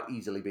have quite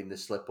easily been the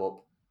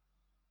slip-up.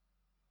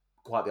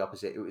 Quite the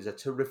opposite. It was a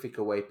terrific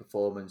away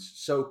performance,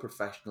 so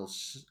professional,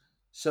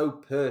 so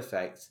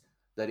perfect,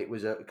 that it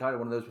was a kind of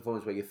one of those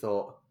performances where you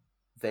thought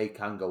they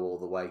can go all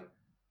the way.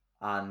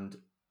 And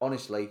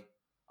honestly,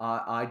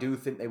 I do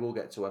think they will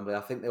get to Wembley.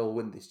 I think they will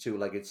win this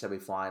 2-legged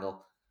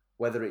semi-final.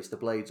 Whether it's the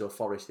Blades or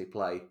Forest they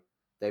play,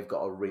 they've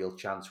got a real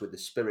chance with the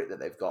spirit that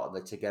they've got and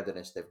the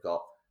togetherness they've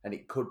got. And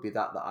it could be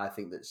that I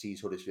think that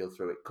sees Huddersfield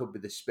through. It could be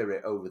the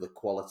spirit over the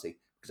quality.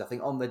 Because I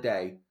think on the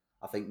day,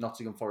 I think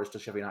Nottingham Forest or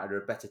Sheffield United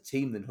are a better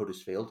team than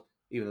Huddersfield,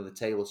 even though the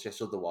table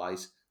suggests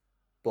otherwise.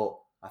 But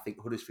I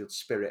think Huddersfield's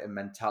spirit and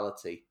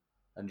mentality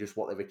and just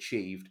what they've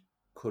achieved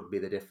could be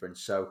the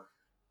difference. So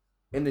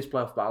in this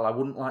playoff battle, I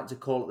wouldn't like to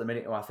call it the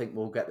minute who I think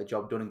we'll get the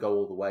job done and go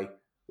all the way.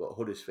 But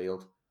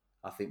Huddersfield,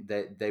 I think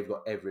they've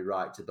got every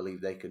right to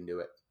believe they can do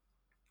it.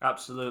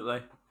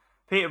 Absolutely.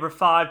 Peterborough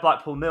 5,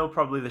 Blackpool 0,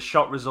 probably the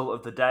shock result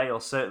of the day, or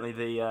certainly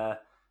the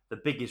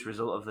biggest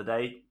result of the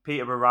day.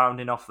 Peterborough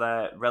rounding off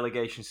their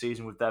relegation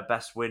season with their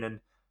best win and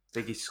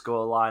biggest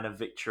scoreline of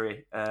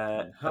victory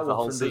of the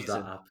whole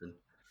season. How often does that happen?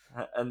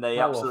 And they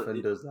How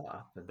often does that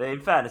happen?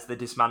 In fairness, they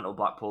dismantled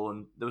Blackpool,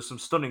 and there was some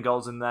stunning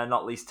goals in there,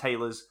 not least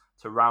Taylor's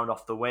to round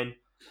off the win.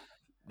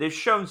 They've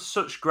shown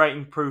such great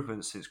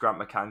improvements since Grant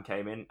McCann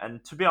came in,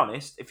 and to be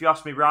honest, if you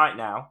ask me right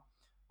now,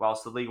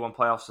 whilst the League One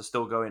playoffs are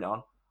still going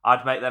on,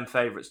 I'd make them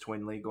favourites to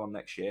win League One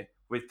next year.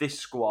 With this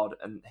squad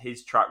and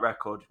his track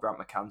record, Grant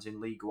McCann's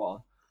in League One,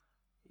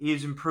 he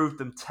has improved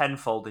them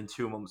tenfold in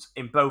 2 months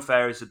in both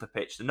areas of the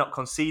pitch. They're not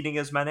conceding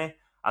as many,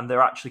 and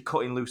they're actually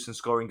cutting loose and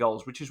scoring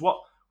goals, which is what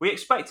we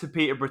expected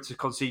Peterborough to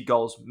concede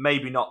goals,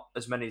 maybe not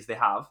as many as they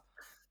have,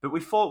 but we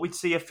thought we'd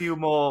see a few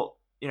more,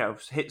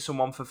 hit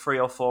someone for 3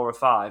 or 4 or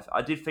 5.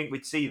 I did think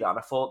we'd see that, and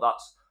I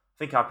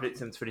think I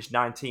predicted them to finish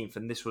 19th,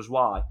 and this was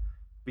why.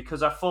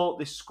 Because I think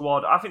this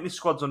squad's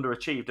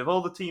underachieved. Of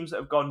all the teams that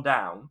have gone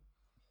down,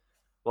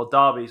 well,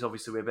 Derby's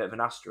obviously with a bit of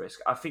an asterisk.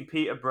 I think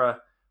Peterborough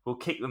will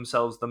kick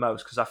themselves the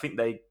most because I think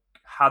they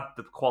had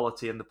the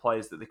quality and the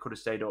players that they could have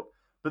stayed up.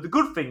 But the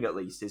good thing, at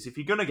least, is if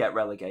you're going to get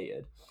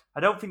relegated, I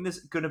don't think there's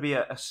going to be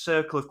a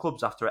circle of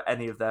clubs after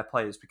any of their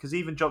players, because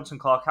even Johnson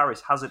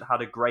Clark-Harris hasn't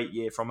had a great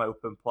year from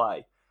open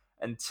play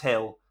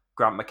until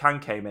Grant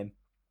McCann came in.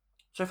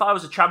 So if I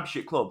was a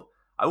championship club,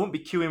 I wouldn't be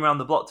queuing around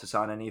the block to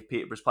sign any of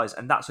Peterborough's players,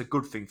 and that's a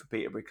good thing for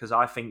Peterborough because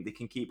I think they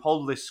can keep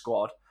hold of this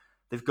squad.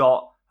 They've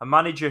got a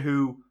manager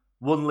who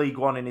won League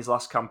One in his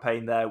last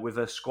campaign there with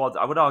a squad.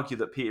 I would argue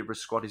that Peterborough's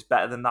squad is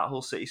better than that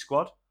Hull City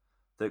squad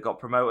that got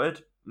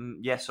promoted.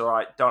 Yes, all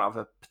right, don't have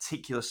a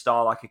particular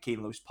star like a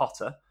Keane Lewis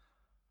Potter,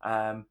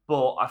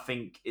 but I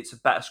think it's a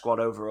better squad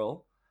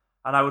overall,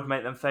 and I would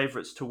make them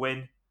favourites to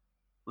win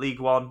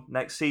League One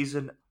next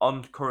season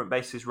on current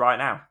basis right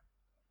now.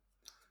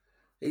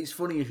 It's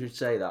funny you should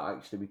say that,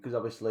 actually, because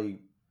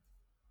obviously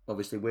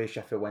obviously we're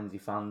Sheffield Wednesday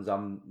fans.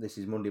 This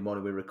is Monday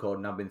morning we're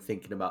recording. I've been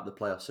thinking about the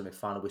playoff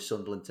semi-final with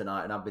Sunderland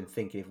tonight, and I've been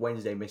thinking if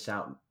Wednesday miss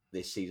out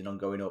this season on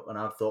going up, and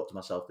I've thought to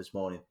myself this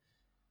morning,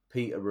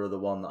 Peterborough are the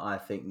one that I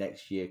think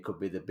next year could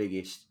be the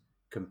biggest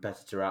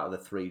competitor out of the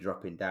three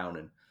dropping down.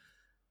 And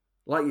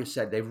like you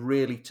said, they've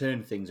really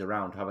turned things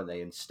around, haven't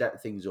they, and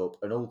stepped things up.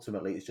 And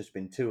ultimately, it's just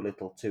been too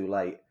little, too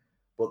late.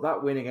 But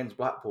that win against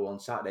Blackpool on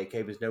Saturday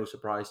came as no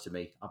surprise to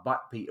me. I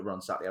backed Peterborough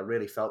on Saturday. I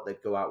really felt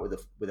they'd go out with a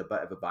bit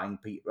of a bang.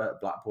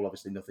 Blackpool,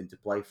 obviously, nothing to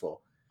play for.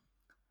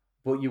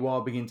 But you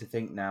are beginning to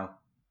think now,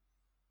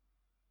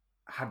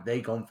 had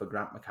they gone for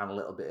Grant McCann a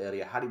little bit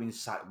earlier, had he been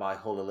sacked by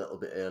Hull a little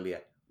bit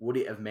earlier, would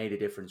it have made a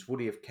difference? Would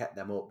he have kept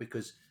them up?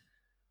 Because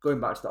going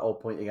back to that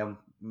old point again,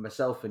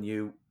 myself and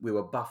you, we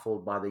were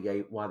baffled by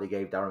why they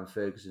gave Darren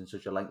Ferguson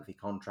such a lengthy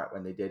contract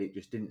when they did. It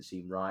just didn't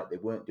seem right. They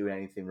weren't doing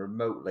anything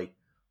remotely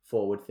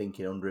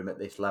forward-thinking under him at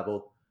this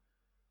level.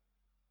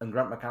 And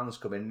Grant McCann's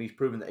come in and he's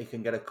proven that he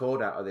can get a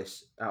cord out of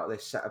this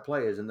set of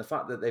players. And the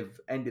fact that they've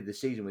ended the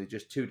season with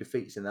just 2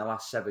 defeats in their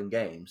last 7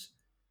 games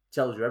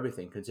tells you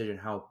everything, considering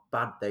how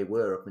bad they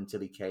were up until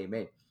he came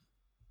in.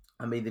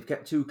 I mean, they've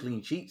kept 2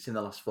 clean sheets in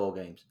the last 4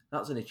 games.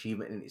 That's an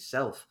achievement in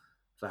itself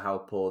for how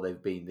poor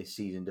they've been this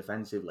season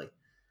defensively.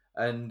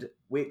 And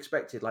we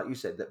expected, like you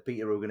said, that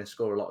Peterborough were going to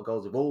score a lot of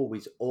goals. They've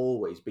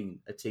always been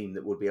a team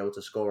that would be able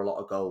to score a lot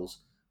of goals,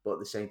 but at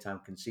the same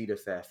time concede a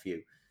fair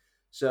few.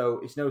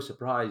 So it's no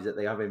surprise that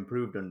they have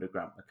improved under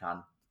Grant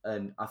McCann.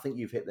 And I think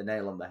you've hit the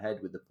nail on the head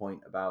with the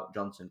point about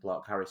Johnson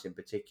Clark-Harris in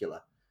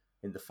particular,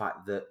 in the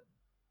fact that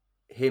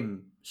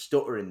him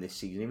stuttering this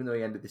season, even though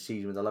he ended the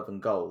season with 11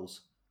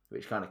 goals,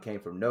 which kind of came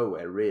from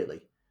nowhere,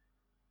 really,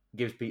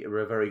 gives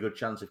Peterborough a very good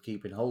chance of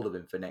keeping hold of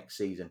him for next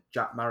season.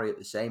 Jack Marriott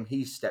the same.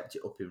 He's stepped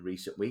it up in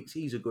recent weeks.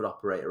 He's a good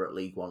operator at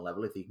League One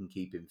level if he can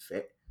keep him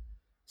fit.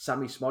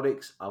 Sammy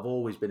Smodics, I've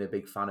always been a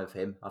big fan of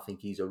him. I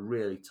think he's a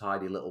really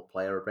tidy little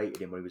player. I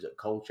rated him when he was at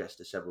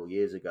Colchester several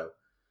years ago.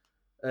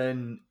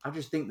 And I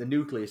just think the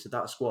nucleus of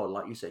that squad,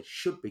 like you say,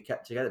 should be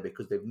kept together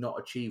because they've not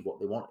achieved what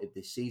they wanted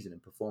this season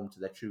and performed to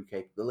their true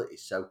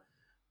capabilities. So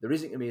there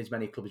isn't going to be as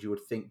many clubs as you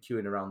would think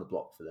queuing around the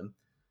block for them.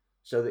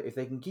 So that if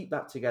they can keep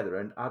that together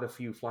and add a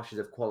few flashes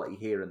of quality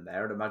here and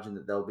there, I'd imagine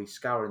that they'll be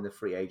scouring the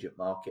free agent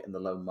market and the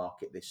loan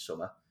market this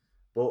summer.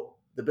 But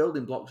the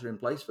building blocks are in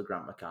place for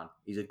Grant McCann.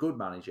 He's a good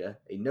manager.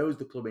 He knows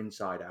the club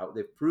inside out.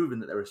 They've proven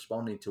that they're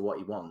responding to what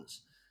he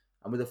wants.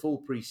 And with a full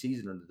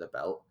pre-season under the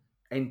belt,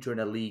 entering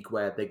a league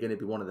where they're going to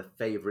be one of the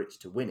favourites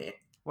to win it.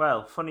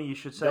 Well, funny you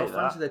should say they'll that.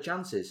 fancy their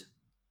chances.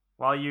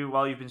 While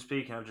you've been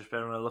speaking, I've just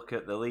been having a look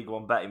at the League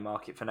One betting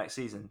market for next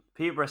season.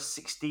 Peterborough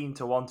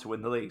 16-1 to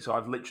win the league, so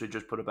I've literally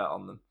just put a bet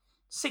on them.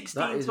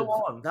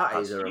 16-1. That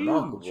is a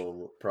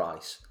remarkable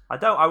price.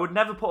 I would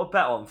never put a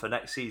bet on for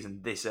next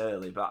season this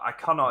early, but I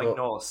cannot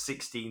ignore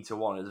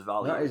 16-1 as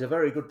value. That is a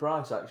very good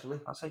price,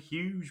 actually. That's a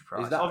huge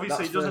price.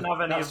 Obviously, it doesn't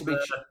have any of the...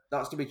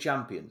 That's to be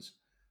champions.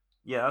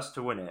 Yeah, that's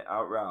to win it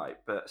outright.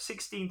 But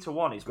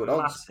 16-1 is good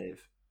massive.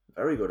 Odds.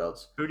 Very good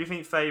odds. Who do you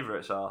think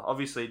favourites are?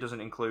 Obviously, it doesn't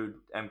include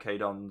MK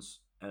Dons.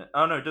 It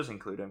does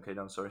include MK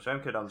Dons, sorry. So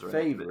MK Dons are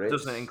in it. It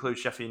doesn't include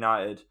Sheffield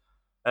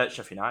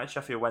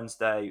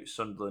Wednesday,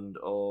 Sunderland,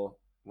 or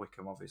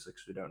Wickham, obviously,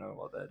 because we don't know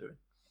what they're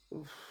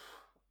doing.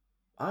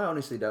 I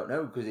honestly don't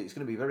know, because it's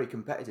going to be very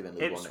competitive in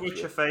League One next year.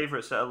 Ipswich are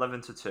favourites at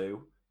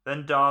 11-2.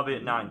 Then Derby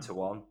at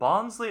 9-1.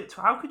 Barnsley at...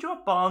 How could you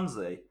have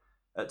Barnsley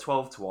at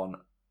 12-1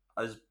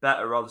 as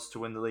better odds to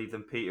win the league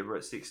than Peterborough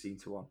at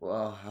 16-1?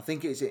 Well, I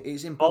think it's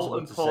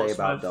impossible to say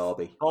about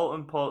Derby.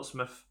 Bolton,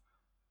 Portsmouth,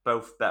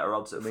 both better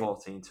odds at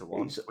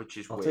 14-1, which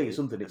is weird. I'll tell you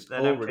something, it's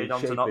then already MK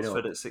Dons shaping and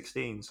Oxford up. At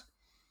 16s.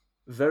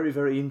 Very,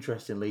 very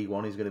interesting League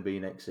One is going to be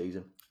next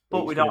season.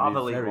 But we don't have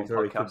a League One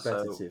very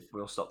podcast, so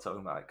we'll stop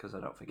talking about it because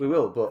I don't think we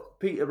will. But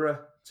Peterborough,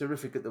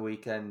 terrific at the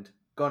weekend,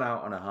 gone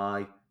out on a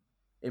high,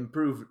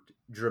 improved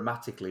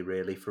dramatically,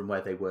 really, from where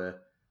they were.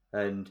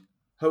 And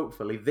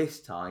hopefully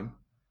this time,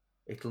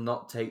 it'll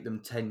not take them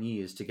 10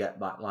 years to get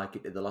back like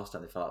it did the last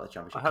time they fell out of the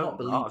Championship. I can't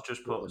believe I've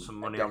just put some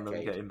money on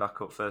them getting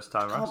back up first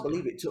time. I can't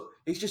believe it took...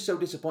 It's just so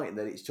disappointing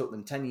that it's took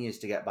them 10 years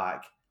to get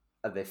back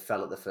and they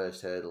fell at the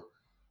first hurdle.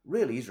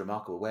 Really is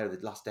remarkable where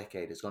the last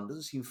decade has gone. It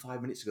doesn't seem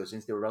 5 minutes ago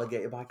since they were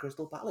relegated by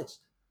Crystal Palace.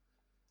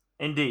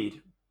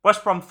 Indeed.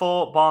 West Brom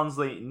 4,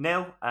 Barnsley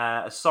 0.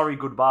 A sorry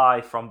goodbye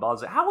from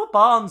Barnsley. How are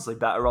Barnsley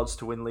better odds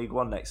to win League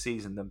One next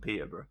season than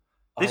Peterborough?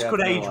 This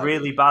could age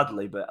really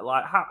badly, but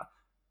like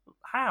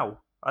how?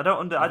 I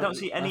don't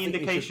see any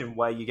indication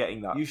where you're getting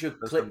that. You should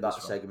clip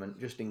that segment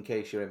just in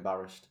case you're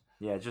embarrassed.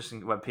 Yeah, just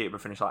when Peterborough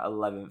finish like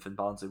 11th and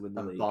Barnsley win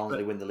the league.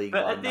 Barnsley win the league.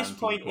 But at this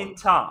point in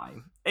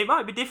time, it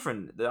might be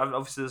different.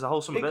 Obviously, there's a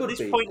whole summer. But at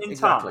this point in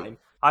time,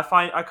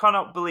 I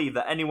cannot believe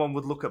that anyone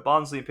would look at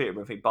Barnsley and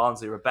Peterborough and think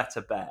Barnsley are a better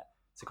bet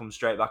to come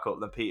straight back up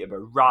than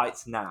Peterborough right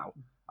now.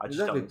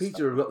 Exactly.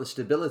 Peterborough have got the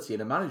stability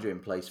and a manager in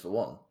place for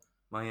one.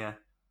 Well, yeah,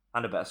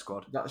 and a better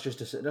squad. That's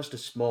just a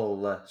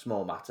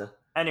small matter.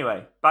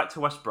 Anyway, back to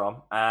West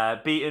Brom.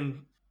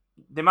 Beaten.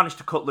 They managed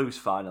to cut loose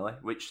finally,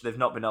 which they've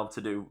not been able to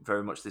do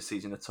very much this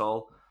season at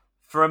all.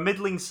 For a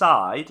middling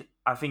side,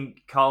 I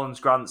think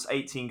Collins-Grant's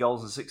 18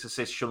 goals and 6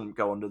 assists shouldn't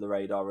go under the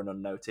radar and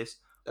unnoticed.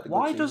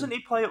 Why doesn't he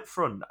play up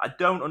front? I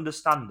don't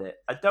understand it.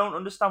 I don't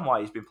understand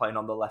why he's been playing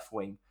on the left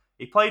wing.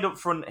 He played up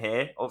front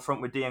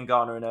with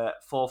Diangana in a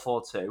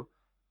 4-4-2.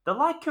 The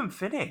lad can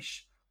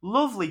finish.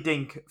 Lovely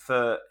dink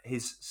for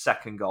his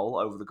second goal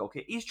over the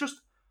goalkeeper.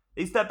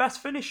 He's their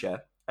best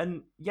finisher,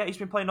 and yet he's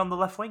been playing on the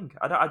left wing.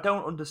 I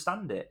don't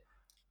understand it.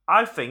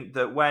 I think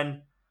that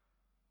when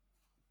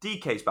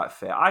DK's back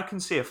fit, I can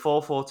see a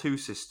 4-4-2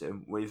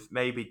 system with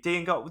maybe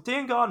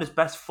Diangana's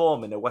best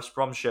form in a West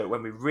Brom shirt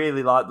when we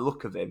really like the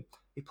look of him.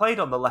 He played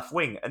on the left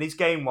wing, and his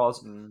game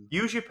was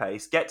use your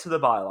pace, get to the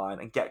byline,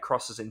 and get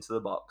crosses into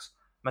the box.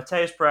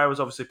 Mateus Pereira was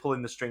obviously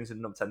pulling the strings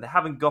in number 10. They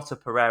haven't got a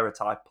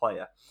Pereira-type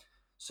player.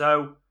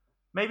 So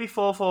maybe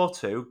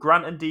 4-4-2,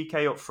 Grant and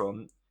DK up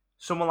front,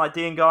 someone like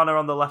Diangana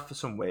on the left for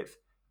some width.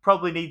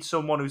 Probably need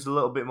someone who's a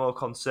little bit more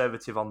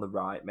conservative on the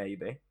right,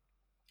 maybe.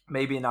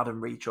 Maybe an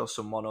Adam Reach or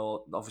someone,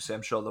 or obviously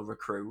I'm sure they'll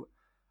recruit.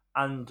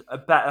 And a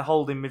better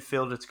holding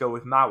midfielder to go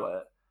with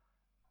Mauer.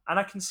 And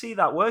I can see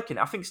that working.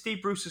 I think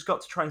Steve Bruce has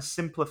got to try and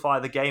simplify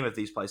the game of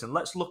these players. And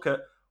let's look at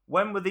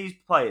when were these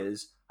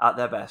players at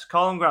their best.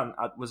 Colin Grant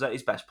was at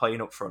his best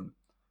playing up front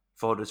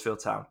for Huddersfield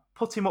Town.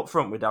 Put him up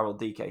front with Daryl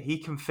DK. He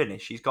can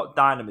finish. He's got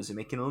dynamism.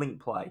 He can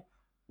link play.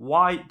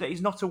 Why?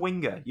 He's not a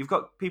winger. You've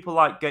got people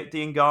like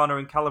Diangana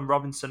and Callum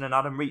Robinson and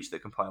Adam Reach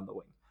that can play on the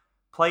wing.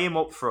 Play him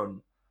up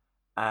front.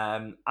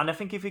 And I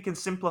think if he can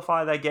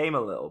simplify their game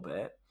a little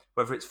bit,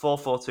 whether it's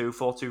 4-4-2,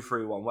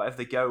 4-2-3-1, whatever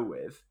they go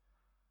with,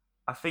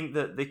 I think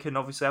that they can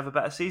obviously have a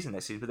better season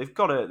this season. But they've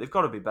got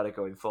to be better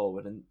going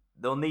forward, and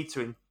they'll need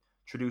to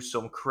introduce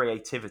some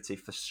creativity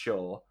for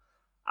sure.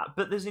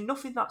 But there's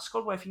enough in that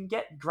squad where if you can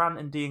get Grant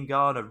and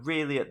Diangana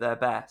really at their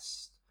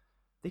best,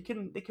 they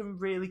can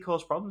really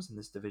cause problems in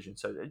this division.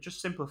 So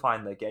just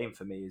simplifying their game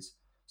for me is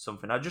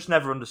something. I just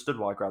never understood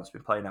why Grant's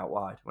been playing out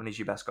wide when he's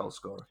your best goal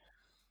scorer.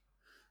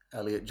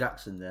 Elliot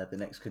Jackson there, the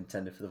next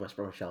contender for the West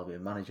Bromwich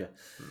Albion manager.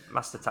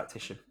 Master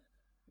tactician.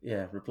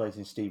 Yeah,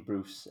 replacing Steve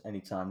Bruce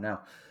anytime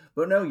now.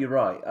 But no, you're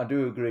right. I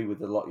do agree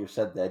with a lot you've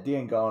said there.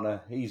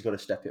 Diangana, he's got to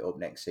step it up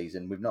next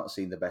season. We've not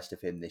seen the best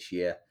of him this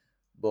year.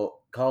 But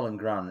Colin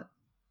Grant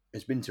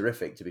has been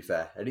terrific, to be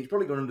fair. And he's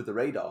probably gone under the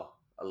radar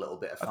a little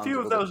bit. A few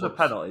of those are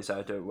penalties,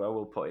 I do. Well,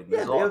 we'll put in.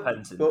 There's a lot of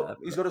pens in there. But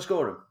he's got to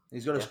score them.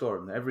 He's got to score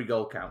them. Every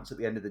goal counts at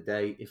the end of the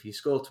day. If you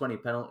score 20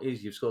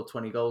 penalties, you've scored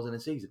 20 goals in a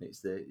season.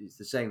 It's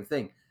the same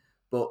thing.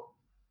 But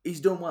he's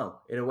done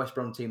well in a West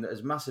Brom team that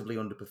has massively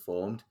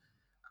underperformed.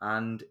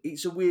 And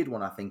it's a weird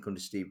one, I think,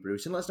 under Steve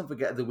Bruce. And let's not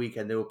forget, at the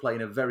weekend, they were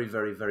playing a very,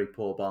 very, very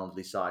poor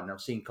Barnsley side. And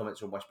I've seen comments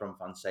from West Brom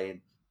fans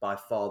saying, by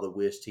far the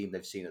worst team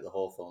they've seen at the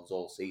Hawthorns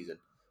all season,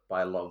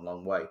 by a long,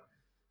 long way.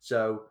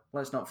 So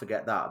let's not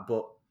forget that.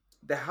 But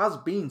there has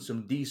been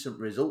some decent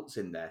results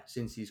in there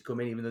since he's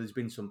come in, even though there's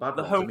been some bad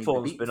ones. The home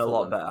form's been a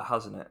lot better,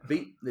 hasn't it?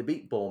 They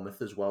beat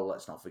Bournemouth as well,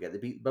 let's not forget. They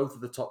beat both of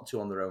the top two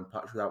on their own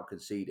patch without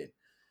conceding.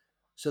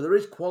 So there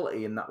is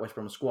quality in that West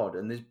Brom squad,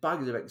 and there's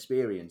bags of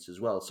experience as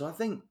well. So I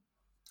think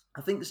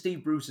that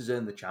Steve Bruce has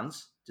earned the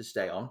chance to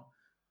stay on.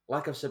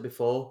 Like I've said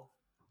before,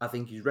 I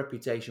think his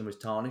reputation was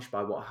tarnished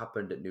by what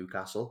happened at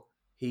Newcastle.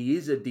 He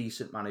is a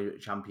decent manager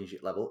at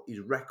Championship level. His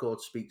record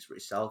speaks for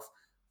itself.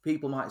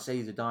 People might say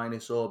he's a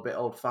dinosaur, a bit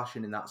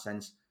old-fashioned in that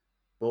sense,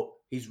 but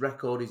his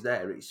record is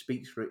there. It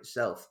speaks for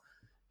itself.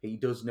 He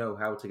does know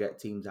how to get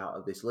teams out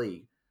of this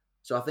league.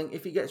 So I think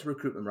if he gets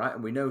recruitment right,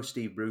 and we know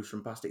Steve Bruce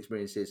from past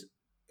experiences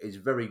is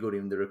very good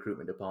in the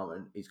recruitment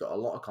department. He's got a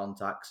lot of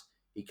contacts.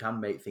 He can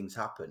make things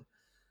happen.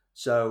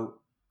 So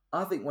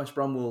I think West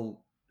Brom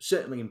will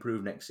certainly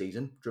improve next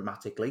season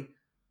dramatically.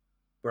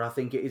 But I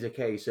think it is a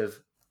case of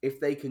if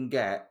they can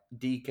get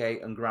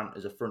DK and Grant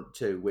as a front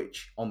two,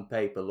 which on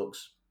paper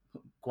looks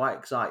quite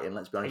exciting,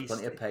 let's be honest,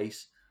 plenty of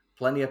pace,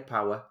 plenty of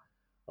power,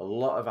 a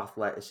lot of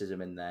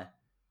athleticism in there.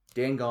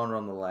 Diangana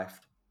on the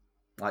left.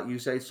 Like you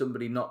say,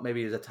 somebody not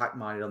maybe as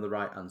attack-minded on the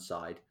right-hand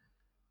side.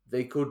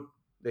 They could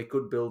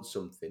build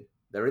something.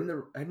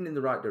 They're heading in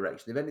the right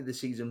direction. They've ended the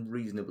season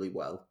reasonably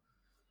well.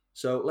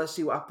 So let's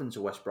see what happens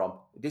to West Brom.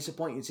 A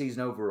disappointing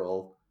season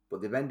overall,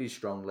 but they've ended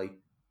strongly.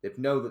 They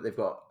know that they've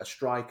got a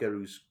striker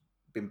who's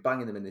been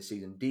banging them in this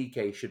season.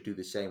 DK should do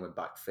the same when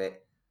back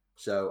fit.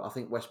 So I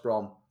think West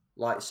Brom,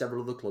 like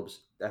several other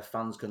clubs, their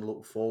fans can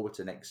look forward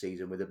to next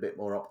season with a bit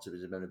more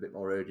optimism and a bit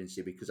more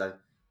urgency, because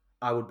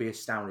I would be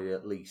astounded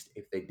at least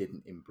if they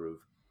didn't improve.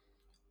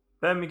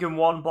 Birmingham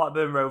 1,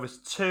 Blackburn Rovers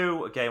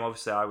 2. A game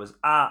obviously I was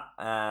at.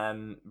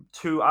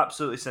 Two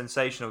absolutely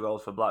sensational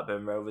goals for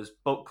Blackburn Rovers.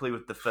 Buckley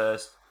with the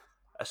first,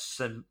 a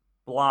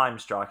sublime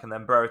strike, and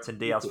then Brereton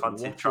Diaz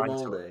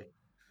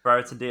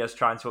Brereton Diaz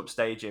trying to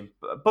upstage him.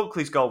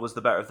 Buckley's goal was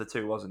the better of the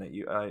two, wasn't it?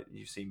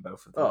 You've seen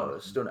both of them. Oh,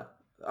 stunner.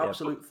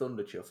 Absolute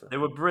thunder chuffer. They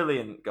were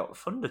brilliant.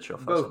 Thunder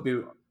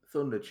chuffer.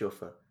 Thunder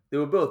chuffer. They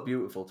were both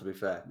beautiful, to be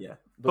fair. Yeah.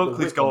 But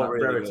Buckley's goal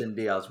really Brereton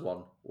Diaz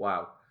one.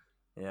 Wow.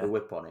 Yeah. The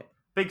whip on it.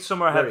 Big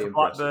summer ahead for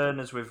Blackburn,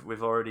 as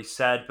we've already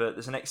said, but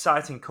there's an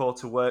exciting core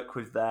to work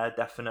with there,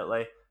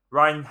 definitely.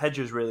 Ryan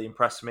Hedges really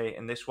impressed me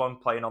in this one,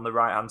 playing on the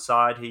right-hand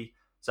side. He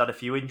He's had a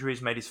few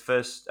injuries, made his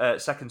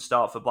second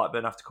start for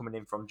Blackburn after coming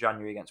in from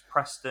January against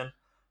Preston.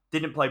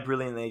 Didn't play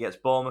brilliantly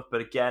against Bournemouth,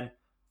 but again,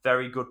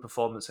 very good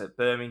performance at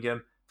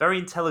Birmingham. Very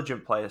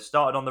intelligent player.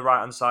 Started on the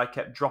right-hand side,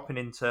 kept dropping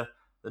into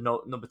the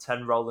number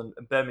 10 role, and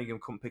Birmingham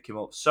couldn't pick him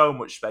up. So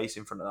much space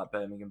in front of that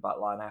Birmingham back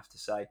line, I have to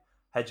say.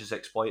 Hedges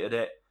exploited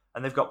it.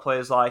 And they've got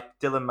players like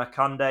Dylan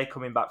Makande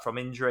coming back from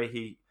injury.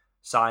 He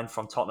signed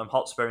from Tottenham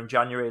Hotspur in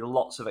January.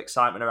 Lots of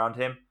excitement around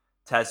him.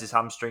 Tears his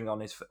hamstring on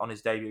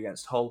his debut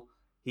against Hull.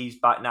 He's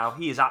back now.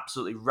 He is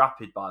absolutely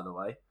rapid, by the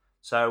way.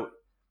 So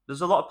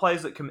there's a lot of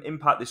players that can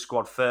impact this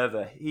squad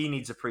further. He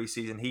needs a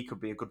pre-season. He could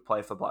be a good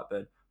player for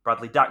Blackburn.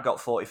 Bradley Dack got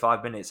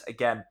 45 minutes.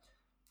 Again,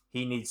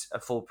 he needs a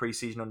full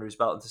pre-season under his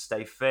belt and to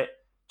stay fit.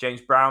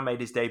 James Brown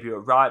made his debut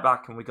at right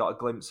back, and we got a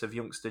glimpse of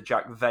youngster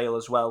Jack Vale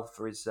as well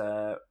for his.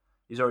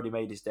 He's already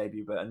made his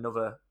debut, but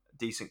another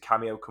decent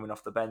cameo coming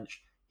off the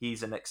bench.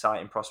 He's an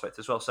exciting prospect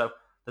as well. So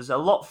there's a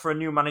lot for a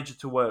new manager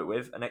to work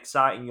with, an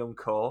exciting young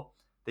core.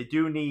 They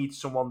do need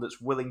someone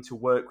that's willing to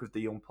work with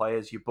the young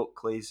players, your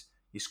Buckleys,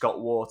 your Scott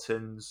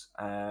Whartons,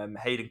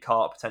 Hayden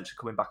Carter potentially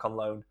coming back on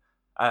loan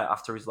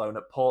after his loan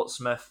at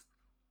Portsmouth,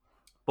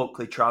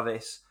 Buckley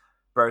Travis,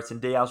 Brereton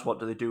Diaz. What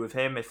do they do with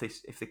him? If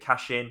they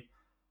cash in,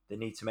 they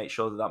need to make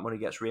sure that money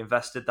gets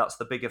reinvested. That's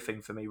the bigger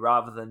thing for me.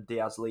 Rather than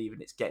Diaz leaving,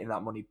 it's getting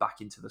that money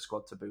back into the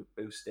squad to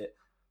boost it.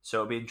 So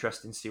it'll be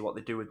interesting to see what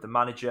they do with the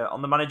manager.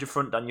 On the manager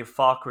front, Daniel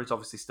Farke is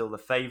obviously still the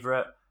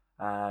favourite.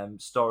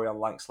 Story on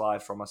Lancs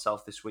Live from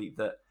myself this week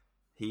that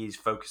he's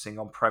focusing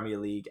on Premier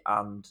League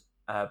and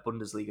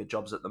Bundesliga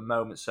jobs at the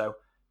moment. So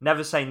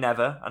never say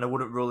never, and I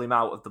wouldn't rule him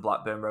out of the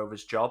Blackburn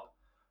Rovers job.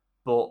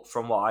 But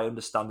from what I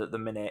understand at the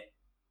minute,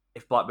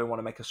 if Blackburn want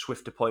to make a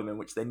swift appointment,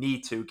 which they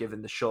need to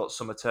given the short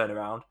summer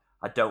turnaround,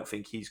 I don't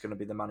think he's going to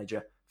be the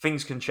manager.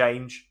 Things can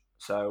change,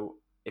 so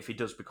if he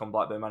does become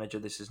Blackburn manager,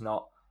 this is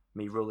not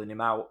me ruling him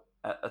out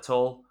at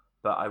all,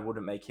 but I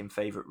wouldn't make him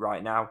favourite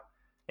right now.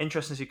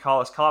 Interesting to see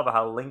Carlos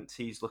Carvajal linked.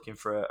 He's looking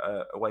for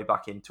a way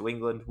back into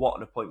England. What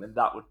an appointment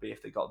that would be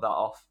if they got that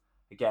off.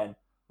 Again,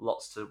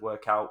 lots to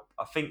work out.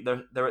 I think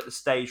they're at the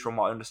stage, from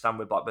what I understand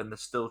with Blackburn, they're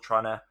still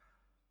trying to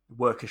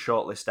work a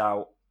shortlist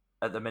out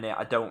at the minute.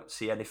 I don't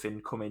see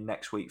anything coming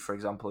next week, for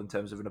example, in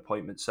terms of an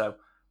appointment. So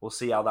we'll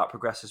see how that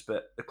progresses.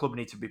 But the club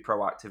need to be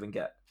proactive and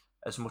get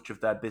as much of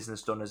their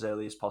business done as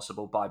early as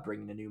possible by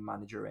bringing a new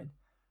manager in.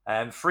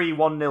 3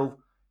 1-0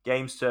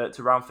 games to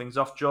round things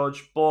off,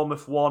 George.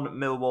 Bournemouth 1,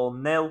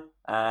 Millwall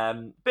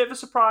 0. Bit of a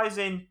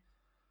surprising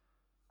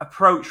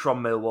approach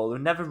from Millwall, who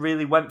never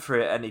really went for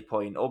it at any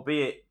point,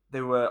 albeit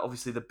they were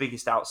obviously the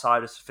biggest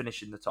outsiders to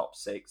finish in the top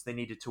 6. They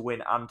needed to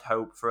win and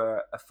hope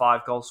for a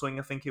 5-goal swing,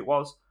 I think it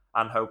was,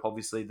 and hope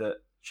obviously that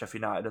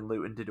Sheffield United and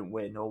Luton didn't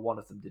win, or one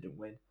of them didn't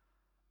win.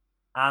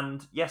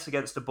 And yes,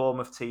 against a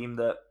Bournemouth team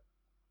that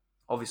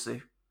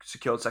obviously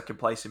secured second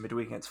place in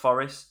midweek against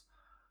Forest,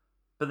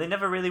 but they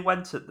never really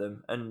went at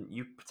them. And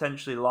you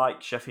potentially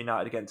like Sheffield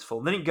United against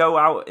Fulham. They didn't go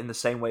out in the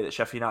same way that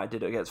Sheffield United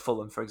did against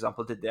Fulham, for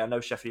example, did they? I know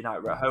Sheffield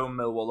United were at home,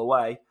 Millwall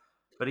away,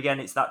 but again,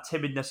 it's that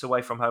timidness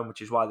away from home,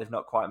 which is why they've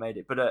not quite made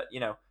it. But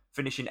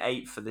finishing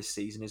 8th for this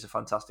season is a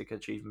fantastic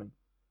achievement.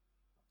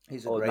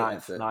 It's a great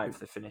effort. Ninth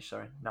they finished,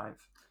 sorry, 9th.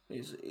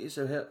 It's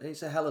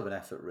a hell of an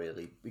effort,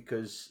 really,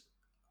 because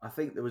I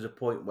think there was a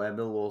point where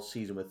Millwall's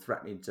season were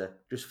threatening to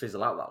just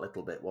fizzle out that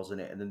little bit,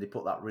 wasn't it? And then they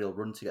put that real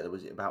run together.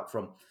 Was it about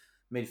from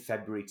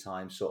mid-February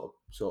time sort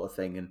of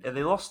thing? And yeah,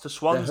 they lost to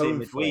Swansea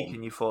midweek,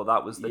 and you thought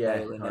that was the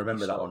nail in. I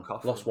remember that one.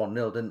 Coffin. Lost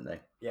 1-0, didn't they?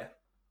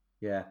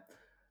 Yeah.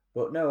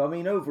 But no, I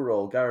mean,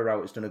 overall, Gary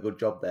Rowett's done a good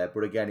job there.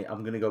 But again,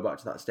 I'm going to go back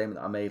to that statement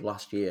that I made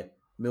last year.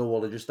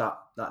 Millwall are just that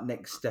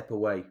next step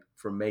away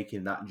from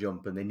making that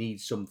jump, and they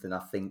need something, I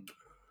think.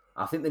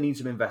 I think they need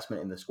some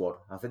investment in the squad.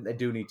 I think they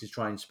do need to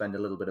try and spend a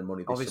little bit of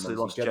money this Obviously summer.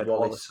 Lost Jed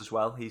Wallace as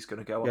well. He's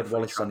going to go Jed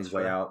Wallace on his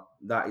way out.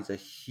 That is a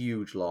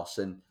huge loss.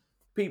 And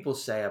people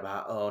say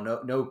about,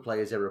 no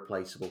players are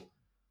irreplaceable.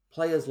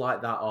 Players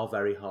like that are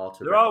very hard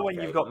to replicate. There are when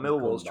you've got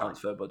Millwall's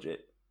transfer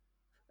budget.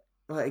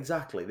 Well,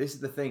 exactly. This is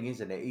the thing,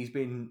 isn't it?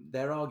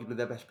 They're arguably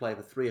their best player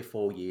for 3 or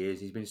 4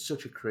 years. He's been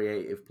such a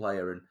creative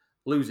player, and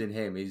losing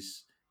him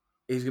is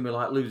going to be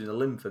like losing a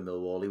limb for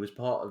Millwall. He was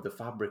part of the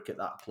fabric at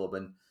that club,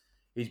 and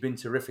he's been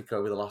terrific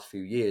over the last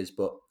few years.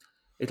 But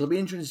it'll be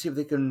interesting to see if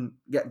they can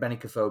get Benny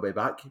Kafobe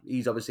back.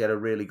 He's obviously had a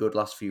really good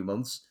last few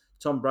months.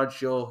 Tom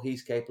Bradshaw,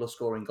 he's capable of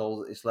scoring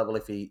goals at this level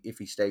if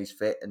he stays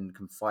fit and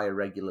can fire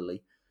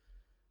regularly.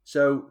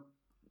 So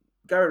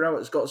Gary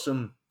Rowett's got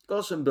some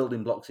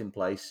building blocks in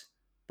place,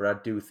 but I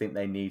do think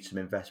they need some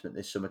investment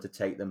this summer to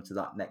take them to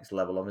that next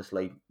level.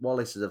 Obviously,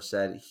 Wallace, as I've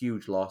said,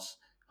 huge loss,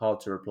 hard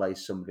to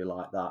replace somebody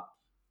like that.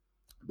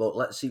 But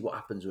let's see what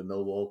happens with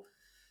Millwall.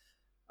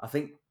 I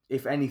think,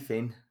 if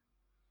anything,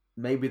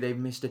 maybe they've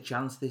missed a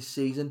chance this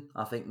season.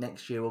 I think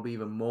next year will be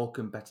even more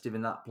competitive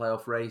in that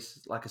playoff race.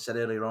 Like I said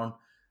earlier on,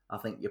 I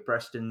think your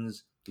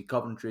Prestons, your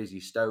Coventrys, your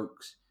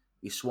Stokes,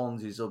 your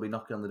Swanseas will be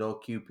knocking on the door.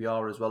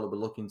 QPR as well will be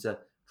looking to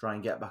try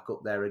and get back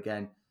up there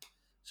again.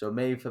 So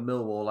maybe for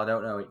Millwall, I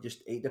don't know.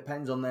 It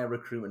depends on their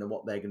recruitment and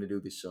what they're going to do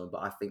this summer.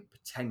 But I think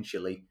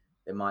potentially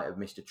they might have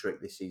missed a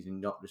trick this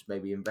season, not just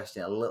maybe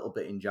investing a little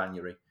bit in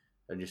January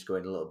and just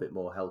going a little bit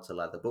more hell to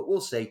leather. But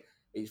we'll see.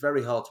 It's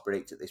very hard to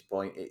predict at this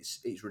point.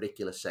 It's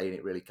ridiculous saying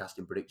it, really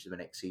casting predictions for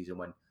next season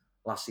when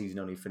last season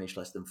only finished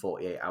less than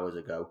 48 hours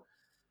ago.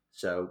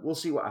 So we'll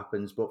see what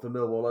happens. But for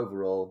Millwall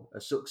overall,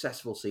 a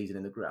successful season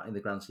in the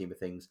grand scheme of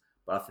things.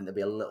 But I think they'll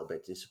be a little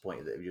bit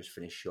disappointed that they've just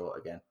finished short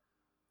again.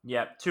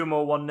 Yeah, 2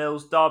 more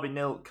 1-0s. Derby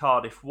 0,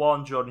 Cardiff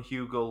 1. Jordan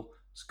Hughel's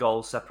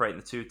goals separating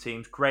the two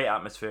teams. Great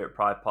atmosphere at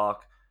Pride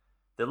Park.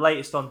 The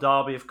latest on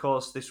Derby, of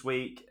course, this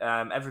week.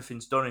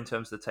 Everything's done in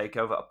terms of the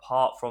takeover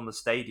apart from the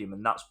stadium,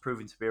 and that's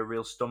proving to be a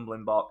real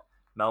stumbling block.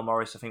 Mel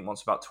Morris, I think,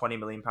 wants about £20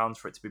 million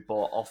for it to be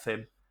bought off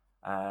him.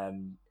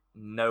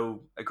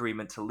 No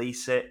agreement to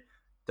lease it.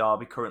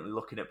 Derby currently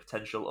looking at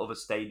potential other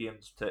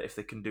stadiums if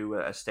they can do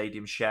a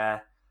stadium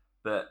share.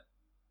 But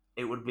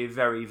it would be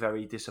very,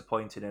 very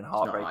disappointing and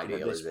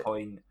heartbreaking at this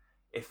point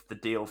if the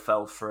deal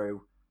fell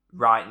through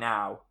right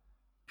now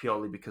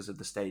purely because of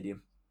the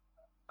stadium.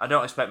 I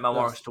don't expect Mel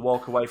Morris to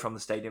walk away from the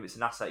stadium. It's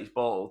an asset he's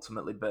bought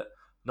ultimately, but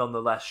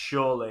nonetheless,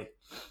 surely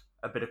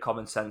a bit of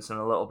common sense and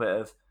a little bit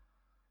of,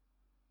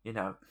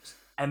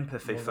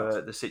 empathy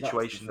for the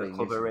situation the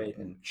club are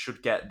in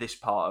should get this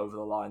part over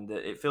the line.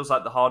 That it feels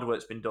like the hard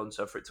work's been done,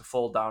 so for it to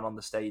fall down on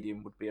the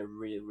stadium would be a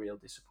real, real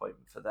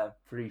disappointment for them.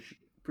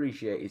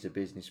 Appreciate he's a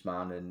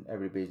businessman, and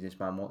every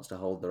businessman wants to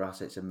hold their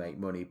assets and make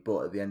money.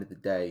 But at the end of the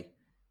day,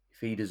 if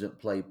he doesn't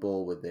play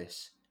ball with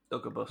this,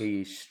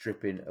 he's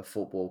stripping a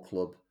football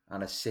club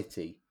and a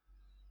city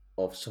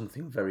of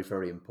something very,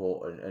 very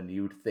important. And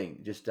you would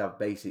think, just to have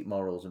basic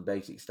morals and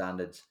basic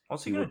standards,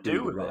 what's he going to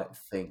do with the right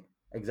thing.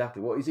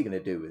 Exactly. What is he going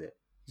to do with it?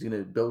 He's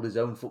going to build his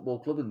own football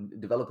club and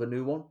develop a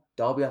new one,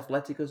 Derby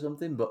Athletic or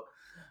something. But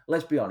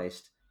let's be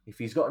honest, if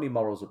he's got any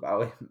morals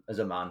about him as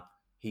a man,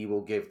 he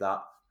will give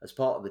that as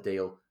part of the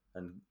deal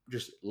and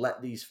just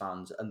let these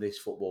fans and this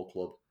football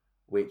club,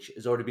 which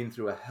has already been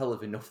through a hell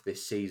of enough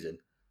this season,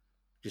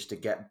 just to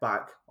get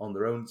back on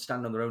their own,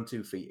 stand on their own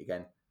 2 feet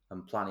again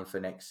and planning for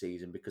next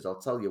season. Because I'll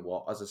tell you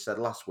what, as I said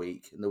last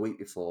week and the week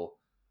before,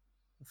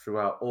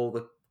 throughout all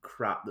the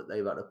crap that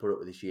they've had to put up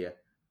with this year,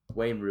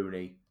 Wayne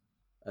Rooney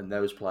and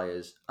those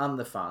players and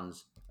the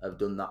fans have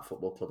done that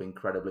football club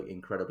incredibly,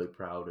 incredibly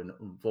proud. And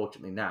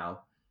unfortunately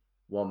now,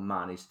 one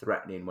man is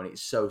threatening, when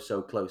it's so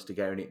close to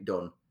getting it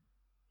done,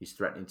 he's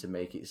threatening to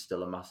make it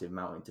still a massive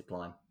mountain to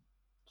climb.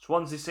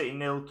 Swansea City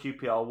 0,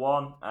 QPR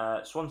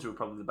 1. Swansea were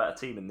probably the better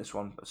team in this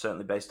one,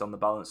 certainly based on the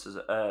balance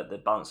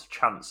of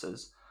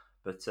chances.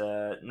 But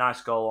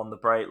nice goal on the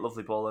break,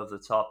 lovely ball over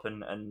the top,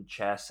 and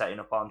Chair setting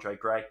up Andre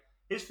Gray.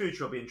 His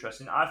future will be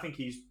interesting. I think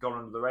he's gone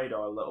under the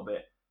radar a little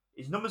bit.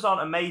 His numbers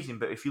aren't amazing,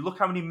 but if you look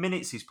how many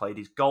minutes he's played,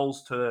 his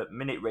goals to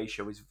minute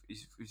ratio is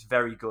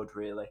very good,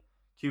 really.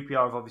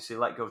 QPR have obviously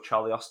let go of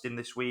Charlie Austin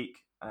this week.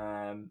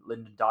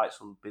 Lyndon Dykes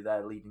will be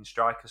their leading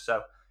striker.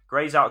 So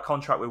Gray's out of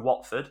contract with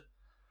Watford.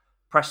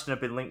 Preston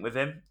have been linked with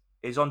him.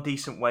 He's on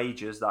decent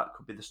wages. That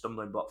could be the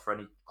stumbling block for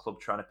any club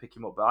trying to pick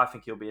him up. But I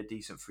think he'll be a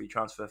decent free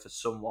transfer for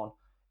someone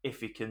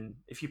if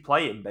you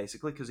play him,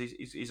 basically, because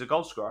he's a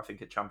goal scorer, I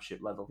think, at Championship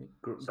level.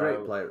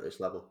 Great player at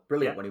this level.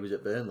 Brilliant when he was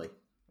at Burnley.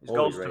 His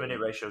goals to minute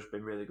ratio has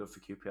been really good for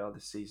QPR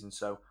this season.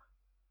 So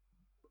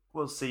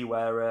we'll see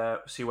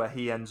where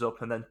he ends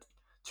up. And then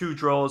 2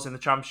 draws in the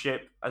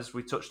Championship, as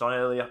we touched on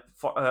earlier.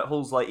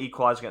 Hull's late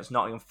equalised against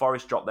Nottingham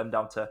Forest, dropped them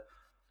down to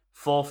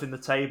 4th in the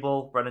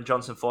table. Brennan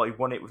Johnson thought he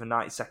won it with a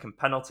 92nd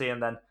penalty,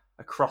 and then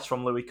a cross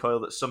from Louis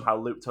Coyle that somehow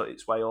looped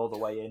its way all the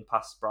way in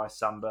past Bryce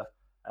Samba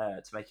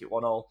to make it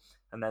 1-1.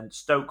 And then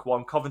Stoke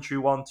 1, Coventry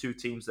 1, 2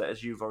 teams that,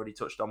 as you've already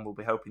touched on, will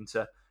be hoping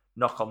to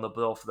knock on the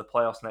door for the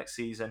playoffs next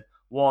season.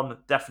 1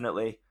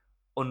 definitely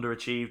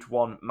underachieved,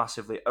 1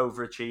 massively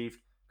overachieved.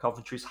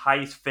 Coventry's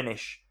highest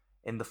finish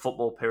in the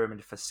football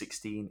pyramid for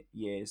 16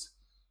 years.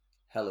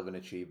 Hell of an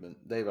achievement.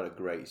 They've had a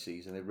great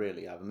season. They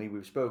really have. I mean,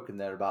 we've spoken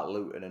there about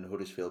Luton and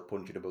Huddersfield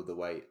punching above the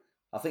weight.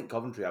 I think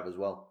Coventry have as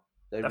well.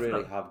 They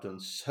really have done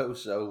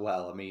so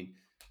well. I mean,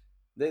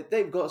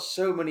 they've got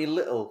so many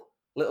little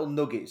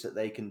nuggets that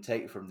they can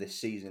take from this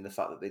season. The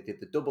fact that they did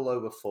the double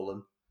over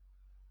Fulham,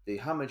 they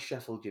hammered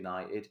Sheffield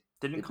United.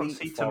 Didn't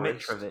concede to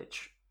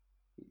Mitrovic.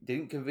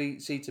 Didn't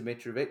concede to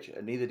Mitrovic,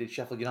 and neither did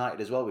Sheffield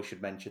United as well, we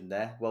should mention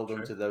there. Well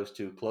done to those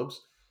 2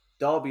 clubs.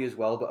 Derby as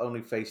well, but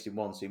only faced him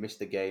once. He missed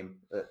the game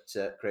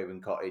at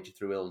Craven Cottage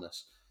through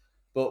illness.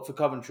 But for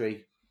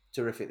Coventry,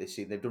 terrific this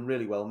season. They've done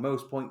really well.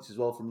 Most points as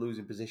well from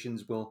losing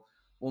positions. We'll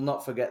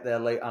not forget their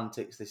late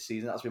antics this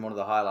season. That's been one of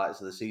the highlights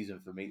of the season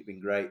for me. It's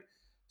been great.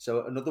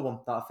 So another one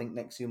that I think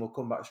next season will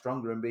come back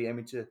stronger and be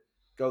aiming to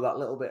go that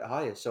little bit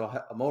higher. So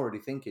I'm already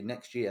thinking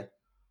next year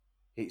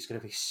it's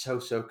going to be so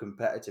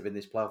competitive in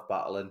this playoff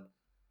battle. And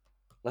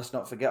let's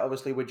not forget,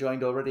 obviously, we're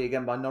joined already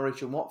again by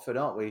Norwich and Watford,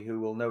 aren't we? Who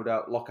will no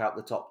doubt lock out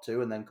the top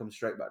 2 and then come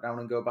straight back down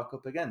and go back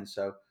up again.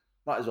 So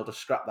might as well just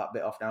scrap that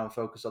bit off now and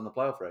focus on the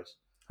playoff race.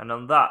 And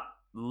on that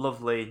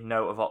lovely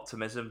note of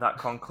optimism, that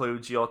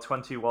concludes your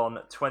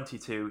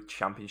 21-22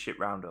 Championship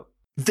Roundup.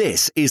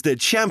 This is the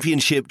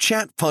Championship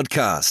Chat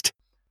Podcast.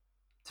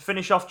 To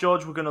finish off,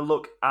 George, we're going to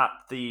look at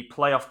the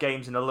playoff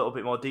games in a little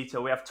bit more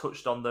detail. We have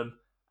touched on them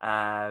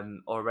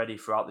already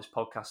throughout this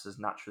podcast, as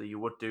naturally you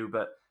would do,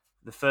 but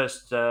the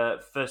first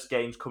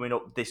games coming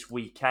up this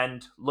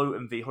weekend: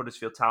 Luton v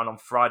Huddersfield Town on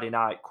Friday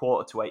night,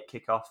 7:45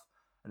 kickoff,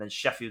 and then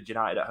Sheffield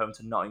United at home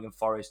to Nottingham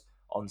Forest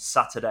on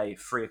Saturday,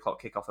 3:00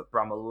 kickoff at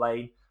Bramall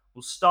Lane.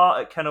 We'll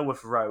start at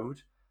Kenilworth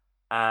Road.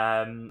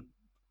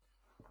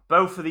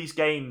 Both of these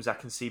games I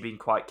can see being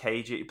quite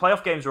cagey.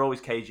 Playoff games are always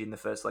cagey in the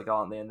first leg,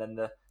 aren't they? And then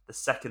the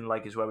second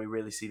leg is where we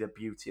really see the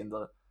beauty and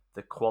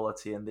the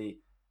quality and the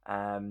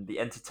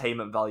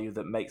entertainment value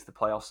that makes the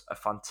playoffs a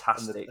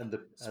fantastic and the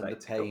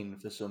pain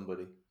for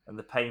somebody. And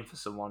the pain for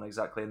someone,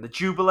 exactly. And the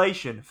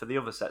jubilation for the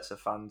other sets of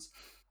fans.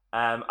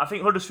 I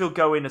think Huddersfield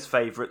go in as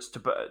favourites,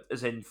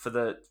 as in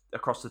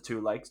across the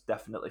two legs,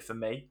 definitely for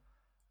me.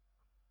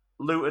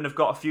 Luton have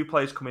got a few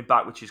players coming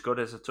back, which is good,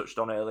 as I touched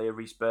on earlier.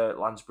 Reece Burt,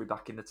 Lansbury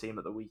back in the team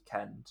at the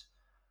weekend.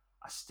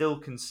 I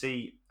could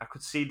see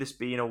this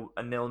being a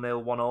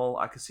 0-0, 1-1.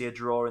 I could see a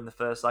draw in the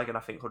first leg, and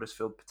I think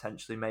Huddersfield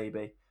potentially,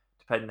 maybe,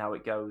 depending how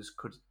it goes,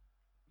 could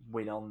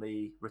win on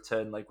the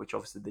return leg, which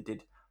obviously they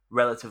did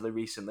relatively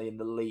recently in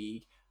the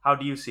league. How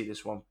do you see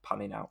this one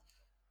panning out?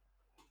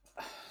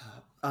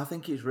 I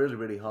think it's really,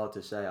 really hard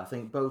to say. I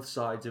think both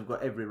sides have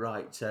got every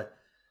right to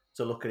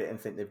look at it and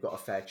think they've got a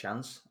fair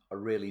chance. I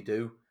really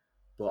do.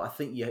 But I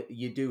think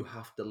you do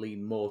have to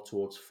lean more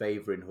towards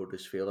favouring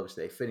Huddersfield.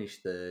 Obviously, they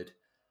finished third.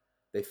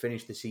 They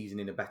finished the season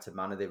in a better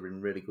manner. They were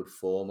in really good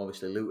form.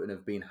 Obviously, Luton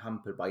have been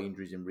hampered by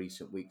injuries in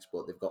recent weeks,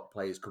 but they've got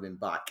players coming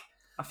back.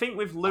 I think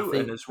with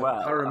Luton as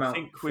well, I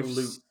think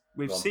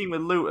we've seen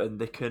with Luton,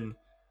 they can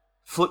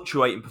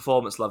fluctuate in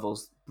performance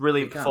levels.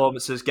 Brilliant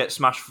performances, get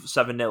smashed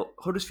 7-0.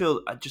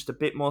 Huddersfield are just a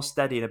bit more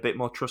steady and a bit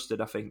more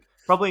trusted, I think.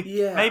 Probably,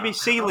 maybe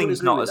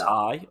ceiling's not as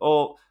high,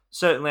 or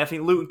certainly I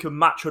think Luton can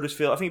match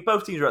Huddersfield. I think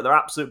both teams are at their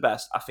absolute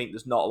best. I think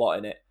there's not a lot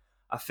in it.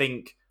 I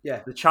think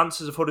the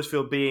chances of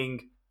Huddersfield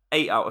being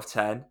 8 out of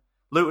 10,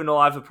 Luton will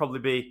either probably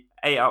be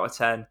 8 out of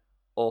 10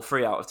 or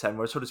 3 out of 10,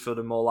 whereas Huddersfield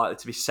are more likely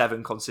to be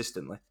 7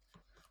 consistently.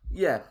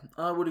 Yeah,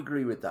 I would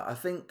agree with that. I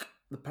think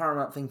the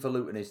paramount thing for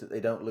Luton is that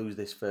they don't lose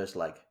this first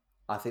leg.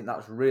 I think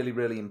that's really,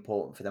 really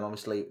important for them.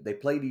 Obviously, they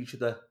played each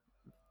other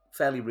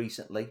fairly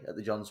recently at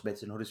the John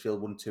Smiths, and Huddersfield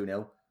won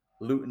 2-0.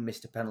 Luton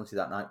missed a penalty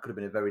that night. Could have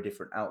been a very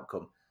different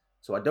outcome.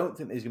 So I don't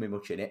think there's going to be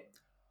much in it.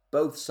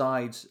 Both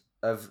sides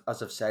have,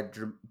 as I've said,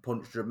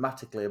 punched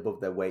dramatically above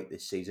their weight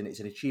this season.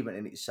 It's an achievement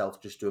in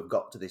itself just to have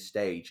got to this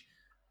stage.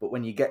 But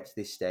when you get to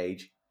this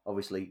stage,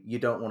 obviously, you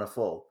don't want to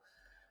fall.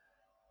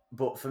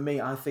 But for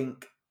me, I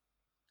think,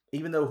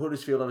 even though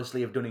Huddersfield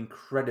obviously have done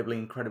incredibly,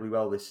 incredibly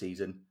well this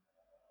season,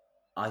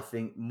 I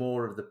think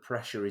more of the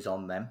pressure is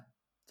on them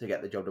to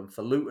get the job done.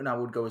 For Luton, I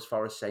would go as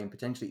far as saying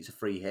potentially it's a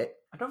free hit.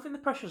 I don't think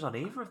the pressure's on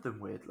either of them,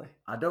 weirdly.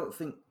 I don't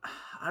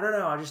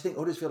know. I just think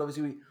Huddersfield,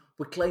 obviously,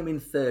 we're claiming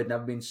third and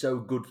have been so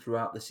good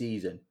throughout the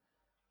season,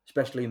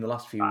 especially in the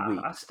last few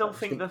weeks. I still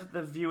think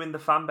the view in the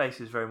fan base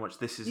is very much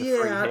this is a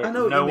free hit.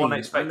 No one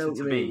expected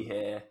to be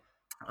here.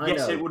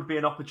 Yes, it would be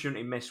an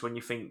opportunity miss when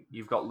you think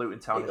you've got Luton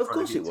Town in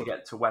front of you to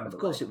get to Wembley.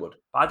 Of course it would.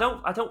 But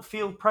I don't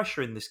feel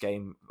pressure in this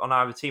game on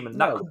either team, and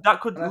that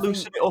could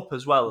loosen it up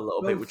as well a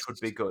little bit, which would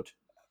be good.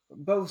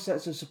 Both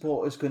sets of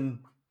supporters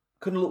can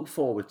look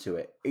forward to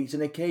it. It's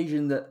an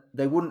occasion that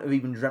they wouldn't have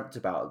even dreamt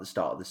about at the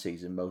start of the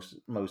season,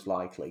 most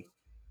likely.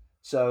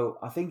 So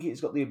I think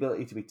it's got the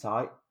ability to be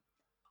tight.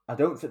 I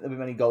don't think there'll be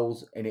many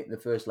goals in it in the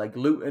first leg.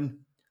 Luton,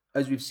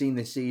 as we've seen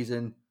this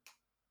season,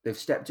 they've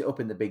stepped it up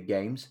in the big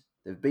games.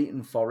 They've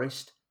beaten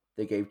Forest.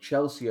 They gave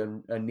Chelsea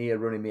a near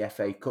run in the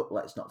FA Cup,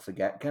 let's not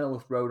forget.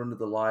 Kenilworth Road under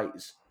the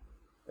lights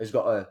has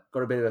got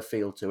a bit of a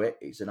feel to it.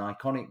 It's an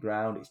iconic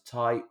ground. It's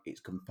tight. It's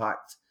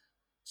compact.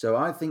 So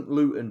I think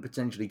Luton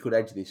potentially could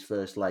edge this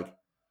first leg.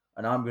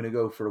 And I'm going to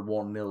go for a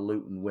 1-0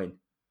 Luton win.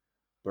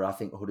 But I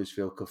think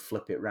Huddersfield could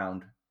flip it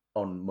round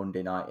on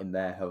Monday night in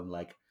their home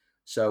leg.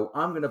 So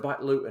I'm going to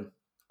back Luton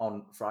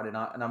on Friday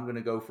night, and I'm going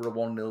to go for a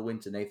 1-0 win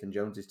to Nathan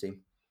Jones'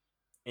 team.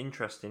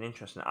 Interesting.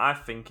 I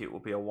think it will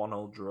be a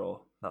 1-1 draw.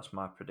 That's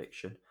my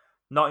prediction.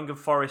 Nottingham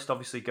Forest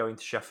obviously going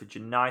to Sheffield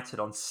United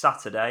on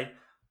Saturday.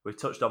 We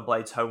touched on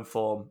Blade's home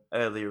form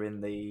earlier in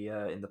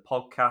the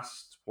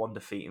podcast. 1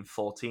 defeat in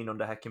 14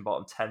 under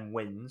Heckingbottom, 10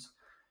 wins.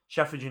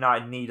 Sheffield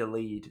United need a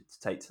lead to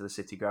take to the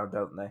City Ground,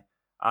 don't they?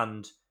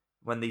 And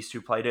when these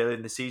two played earlier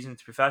in the season,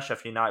 to be fair,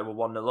 Sheffield United were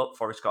 1-0 up.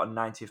 Forest got a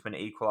 90th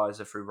minute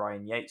equaliser through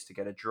Ryan Yates to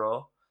get a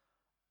draw.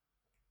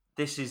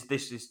 This is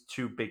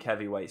two big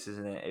heavyweights,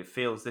 isn't it?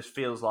 This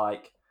feels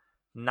like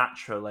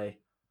naturally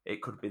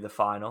it could be the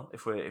final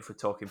if we're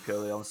talking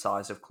purely on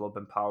size of club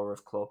and power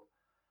of club.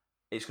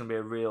 It's going to be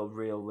a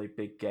really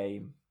big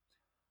game,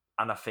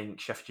 and I think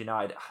Sheffield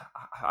United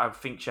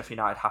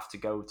have to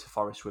go to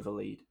Forest with a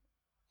lead.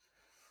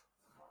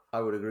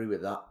 I would agree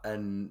with that,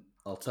 and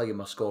I'll tell you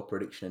my score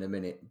prediction in a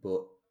minute.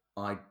 But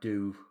I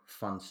do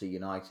fancy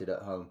United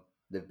at home.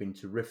 They've been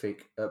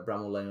terrific at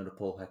Bramall Lane under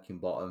Paul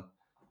Heckingbottom.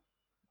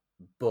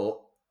 But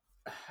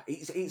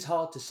it's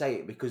hard to say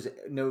it because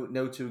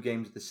no two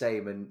games are the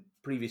same, and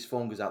previous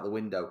form goes out the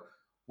window.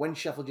 when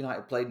Sheffield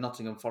United played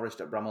Nottingham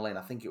Forest at Bramall Lane,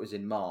 I think it was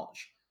in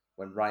March,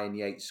 when Ryan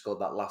Yates scored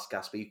that last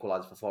gasp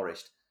equaliser for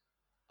Forest,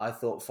 I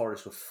thought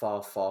Forest were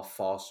far, far,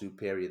 far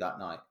superior that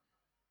night.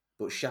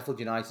 But Sheffield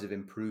United have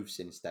improved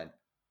since then.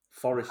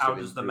 Forest How have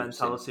does the improved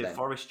since mentality of then.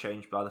 Forest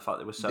change by the fact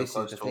they were so This is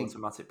close the to thing.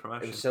 automatic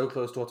promotion? It was so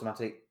close to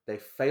automatic. They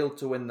failed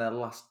to win their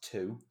last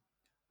two.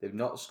 They've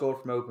not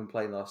scored from open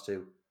play in the last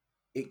two.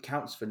 It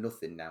counts for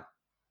nothing now.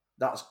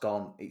 That's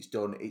gone. It's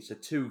done. It's a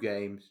 2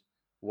 games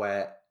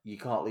where you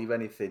can't leave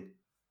anything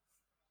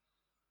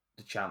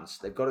to chance.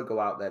 They've got to go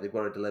out there. They've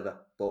got to deliver.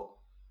 But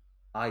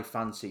I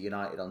fancy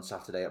United on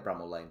Saturday at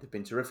Bramall Lane. They've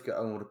been terrific at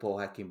home with Paul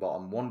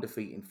Heckingbottom. 1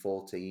 defeat in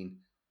 14.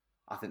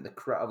 I think the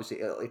crowd, obviously,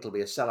 it'll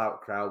be a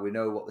sellout crowd. We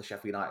know what the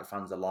Sheffield United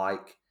fans are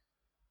like.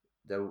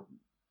 They're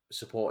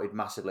supported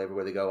massively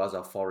everywhere they go, as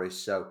are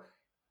Forest. So,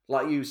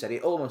 like you said,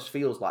 it almost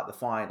feels like the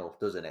final,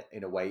 doesn't it?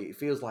 In a way, it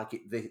feels like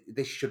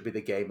this should be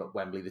the game at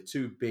Wembley. The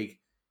two big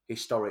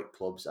historic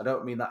clubs. I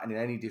don't mean that in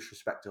any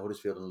disrespect to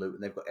Huddersfield and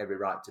Luton. They've got every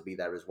right to be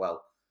there as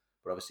well.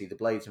 But obviously, the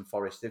Blades and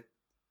Forest,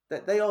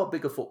 they are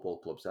bigger football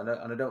clubs, and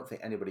I don't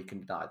think anybody can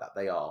deny that.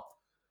 They are.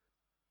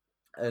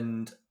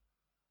 And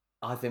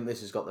I think this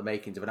has got the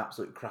makings of an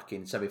absolute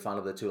cracking semi-final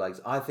of the two legs.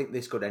 I think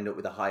this could end up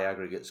with a high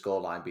aggregate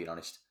scoreline, being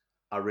honest.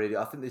 I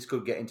think this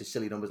could get into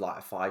silly numbers like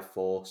a 5-4,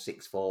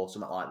 6-4,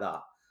 something like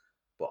that.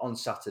 But on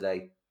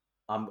Saturday,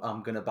 I'm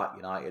going to back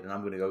United, and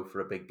I'm going to go for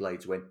a big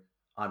Blades win.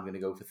 I'm going to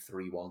go for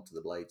 3-1 to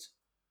the Blades.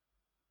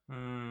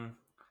 I'm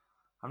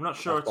not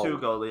sure a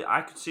 2-goal.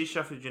 I could see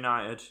Sheffield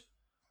United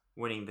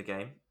winning the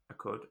game. I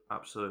could,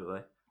 absolutely.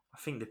 I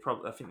think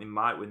they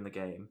might win the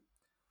game.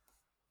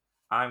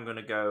 I'm going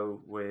to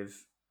go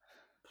with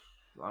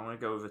a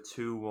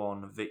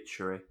 2-1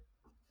 victory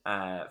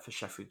for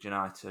Sheffield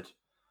United.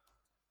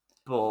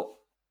 But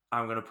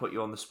I'm going to put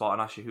you on the spot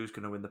and ask you who's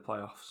going to win the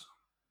playoffs.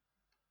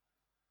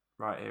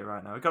 Right here,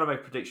 right now. We've got to make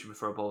a prediction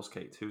before a ball's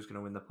kicked. Who's going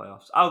to win the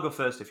playoffs? I'll go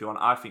first if you want.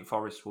 I think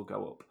Forest will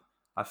go up.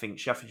 I think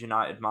Sheffield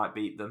United might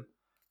beat them,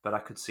 but I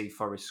could see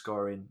Forest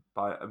winning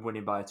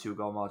by a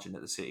 2-goal margin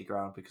at the City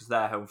Ground because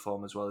their home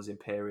form as well is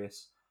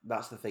imperious.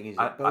 That's the thing,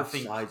 isn't it? Both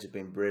sides have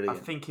been brilliant. I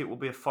think it will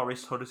be a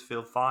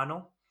Forest-Huddersfield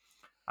final,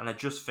 and I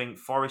just think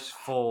Forest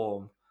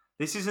form.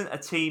 This isn't a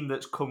team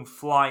that's come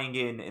flying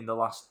in the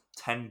last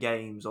 10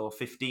 games or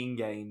 15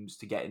 games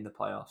to get in the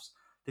playoffs.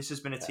 This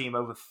has been a team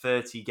over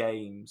 30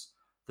 games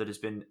that has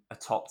been a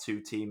top 2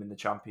 team in the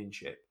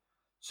Championship.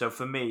 So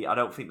for me, I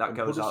don't think that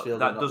goes out.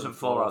 That doesn't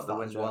fall out the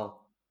window.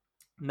 Well.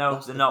 No,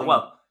 they're not.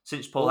 Well,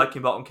 since Paul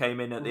Heckingbottom came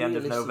in at the end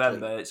of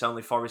November, it's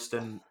only Forest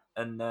and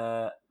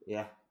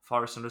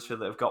Forest and Huddersfield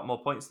that have got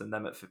more points than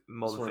them at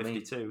more than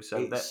 52.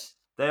 So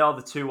they are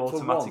the 2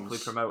 automatically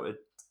promoted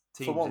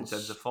teams in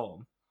terms of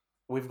form.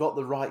 We've got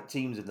the right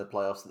teams in the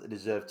playoffs that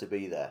deserve to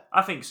be there.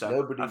 I think so.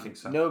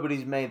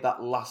 Nobody's made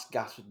that last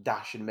gasp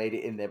dash and made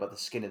it in there by the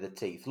skin of the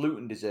teeth.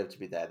 Luton deserve to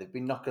be there. They've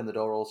been knocking on the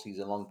door all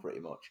season long, pretty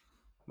much.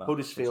 Well,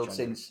 Huddersfield,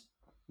 since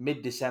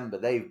mid-December,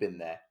 they've been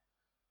there.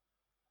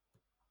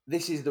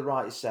 This is the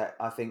right set,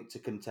 I think, to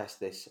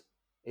contest this.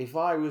 If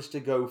I was to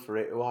go for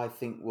it, who I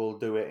think will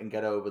do it and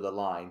get over the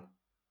line...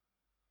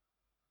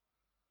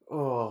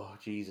 Oh,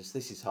 Jesus,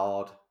 this is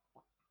hard.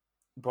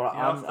 But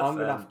I'm going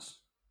to have...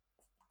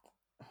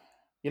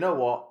 You know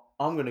what?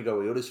 I'm going to go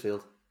with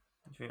Huddersfield.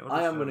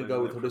 I am going to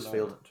go with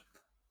Huddersfield.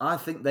 I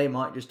think they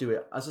might just do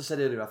it. As I said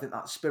earlier, I think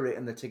that spirit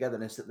and the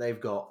togetherness that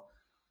they've got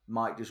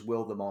might just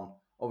will them on.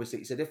 Obviously,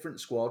 it's a different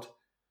squad.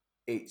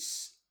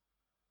 It's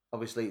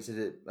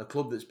a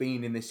club that's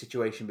been in this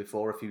situation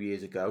before a few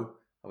years ago.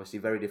 Obviously,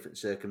 very different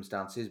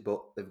circumstances,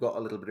 but they've got a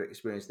little bit of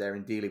experience there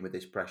in dealing with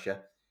this pressure.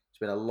 It's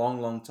been a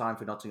long, long time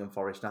for Nottingham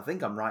Forest, and I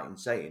think I'm right in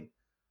saying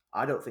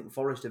I don't think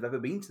Forest have ever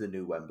been to the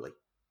new Wembley.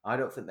 I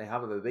don't think they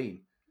have ever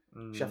been.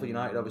 Sheffield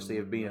United obviously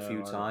have been a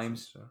few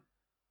times,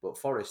 but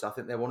Forest, I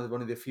think they're one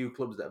of the few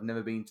clubs that have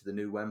never been to the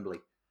new Wembley.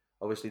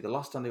 Obviously, the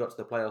last time they got to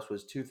the playoffs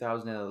was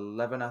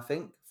 2011, I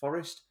think,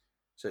 Forest.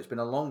 So it's been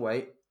a long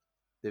wait.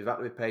 They've had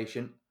to be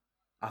patient.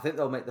 I think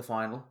they'll make the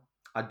final.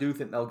 I do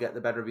think they'll get the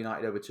better of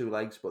United over 2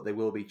 legs, but they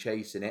will be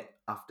chasing it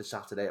after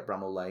Saturday at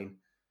Bramall Lane.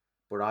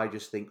 But I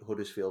just think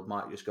Huddersfield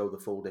might just go the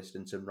full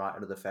distance and write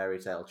another fairy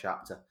tale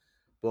chapter.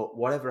 But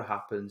whatever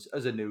happens,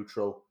 as a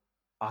neutral,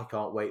 I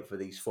can't wait for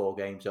these 4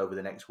 games over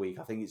the next week.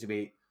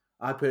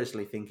 I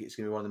personally think it's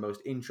going to be one of the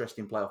most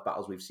interesting playoff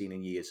battles we've seen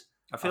in years.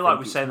 I feel like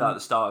we say that at the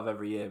start of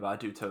every year, but I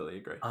do totally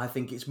agree. I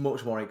think it's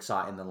much more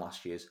exciting than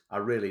last year's. I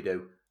really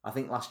do. I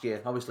think last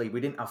year, obviously, we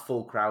didn't have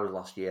full crowds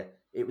last year.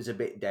 It was a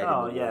bit dead in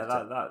the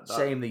water.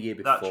 Same the year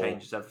before. That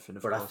changes everything,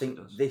 of course. But I think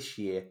this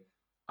year,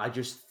 I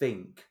just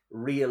think,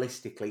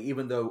 realistically,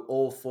 even though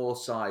all 4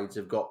 sides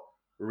have got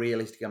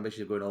realistic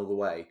ambitions of going all the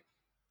way,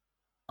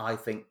 I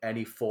think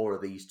any 4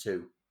 of these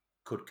 2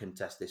 could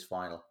contest this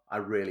final. I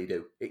really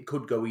do. It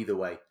could go either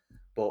way.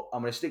 But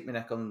I'm going to stick my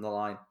neck on the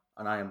line,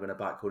 and I am going to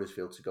back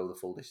Huddersfield to go the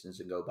full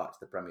distance and go back to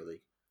the Premier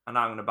League. And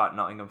I'm going to back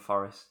Nottingham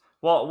Forest.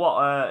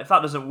 What if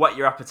that doesn't whet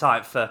your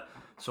appetite for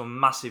some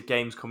massive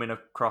games coming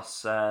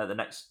across the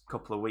next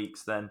couple of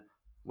weeks, then,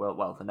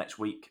 the next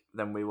week,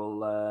 then we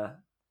will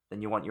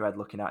then you want your head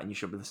looking at and you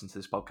should be listening to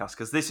this podcast,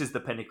 because this is the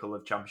pinnacle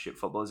of Championship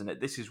football, isn't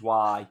it? This is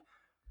why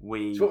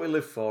it's what we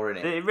live for,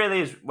 isn't it? It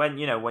really is. When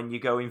you're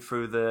going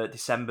through the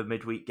December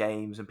midweek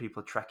games and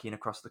people are trekking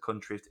across the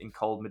country in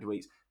cold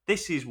midweeks,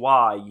 this is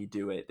why you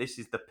do it. This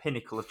is the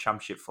pinnacle of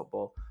Championship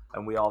football,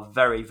 and we are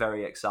very,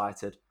 very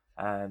excited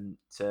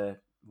to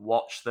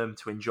watch them,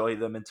 to enjoy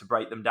them, and to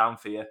break them down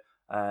for you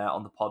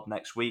on the pod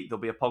next week.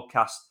 There'll be a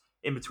podcast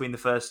in between the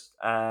first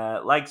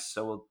legs,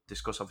 so we'll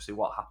discuss obviously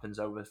what happens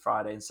over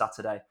Friday and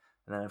Saturday,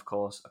 and then of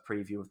course a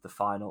preview of the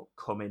final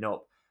coming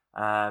up.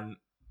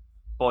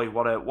 Boy,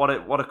 what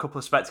a couple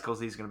of spectacles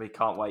these are going to be.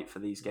 Can't wait for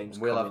these games.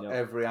 We'll have up.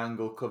 every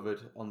angle covered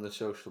on the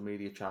social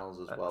media channels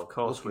as well. Of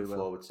course, Looking we will.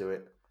 forward to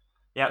it.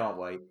 Yeah, can't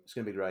wait. It's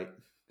going to be great.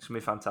 It's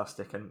going to be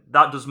fantastic. And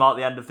that does mark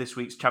the end of this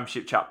week's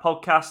Championship Chat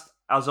podcast.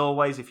 As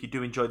always, if you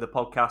do enjoy the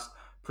podcast,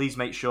 please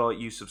make sure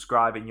you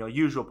subscribe in your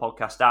usual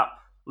podcast app.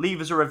 Leave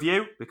us a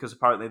review, because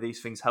apparently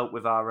these things help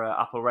with our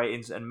Apple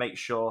ratings, and make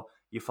sure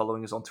you're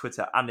following us on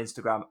Twitter and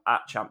Instagram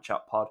at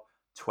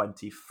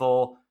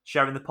ChampChatPod24.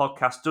 Sharing the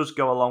podcast does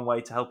go a long way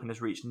to helping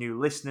us reach new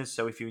listeners,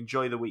 so if you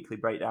enjoy the weekly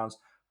breakdowns,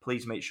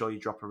 please make sure you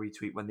drop a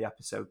retweet when the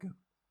episode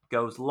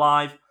goes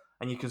live.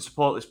 And you can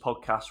support this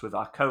podcast with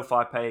our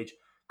Ko-Fi page,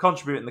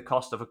 contributing the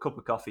cost of a cup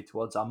of coffee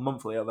towards our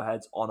monthly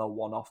overheads on a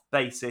one-off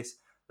basis.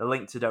 The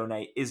link to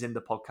donate is in the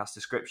podcast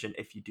description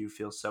if you do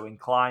feel so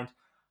inclined.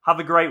 Have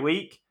a great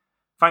week.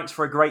 Thanks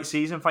for a great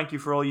season. Thank you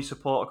for all your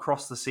support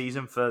across the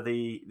season for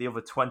the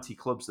other 20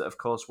 clubs that, of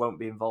course, won't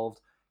be involved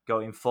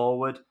going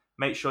forward.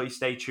 Make sure you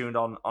stay tuned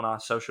on our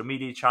social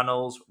media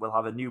channels. We'll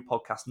have a new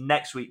podcast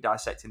next week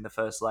dissecting the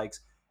first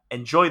legs.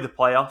 Enjoy the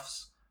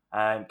playoffs.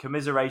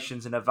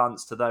 Commiserations in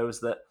advance to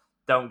those that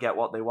don't get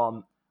what they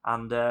want.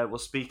 And we'll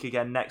speak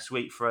again next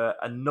week for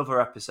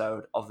another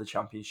episode of the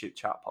Championship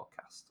Chat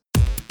podcast.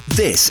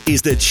 This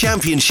is the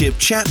Championship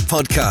Chat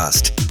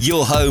podcast,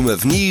 your home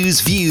of news,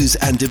 views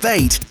and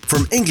debate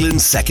from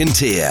England's second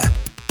tier.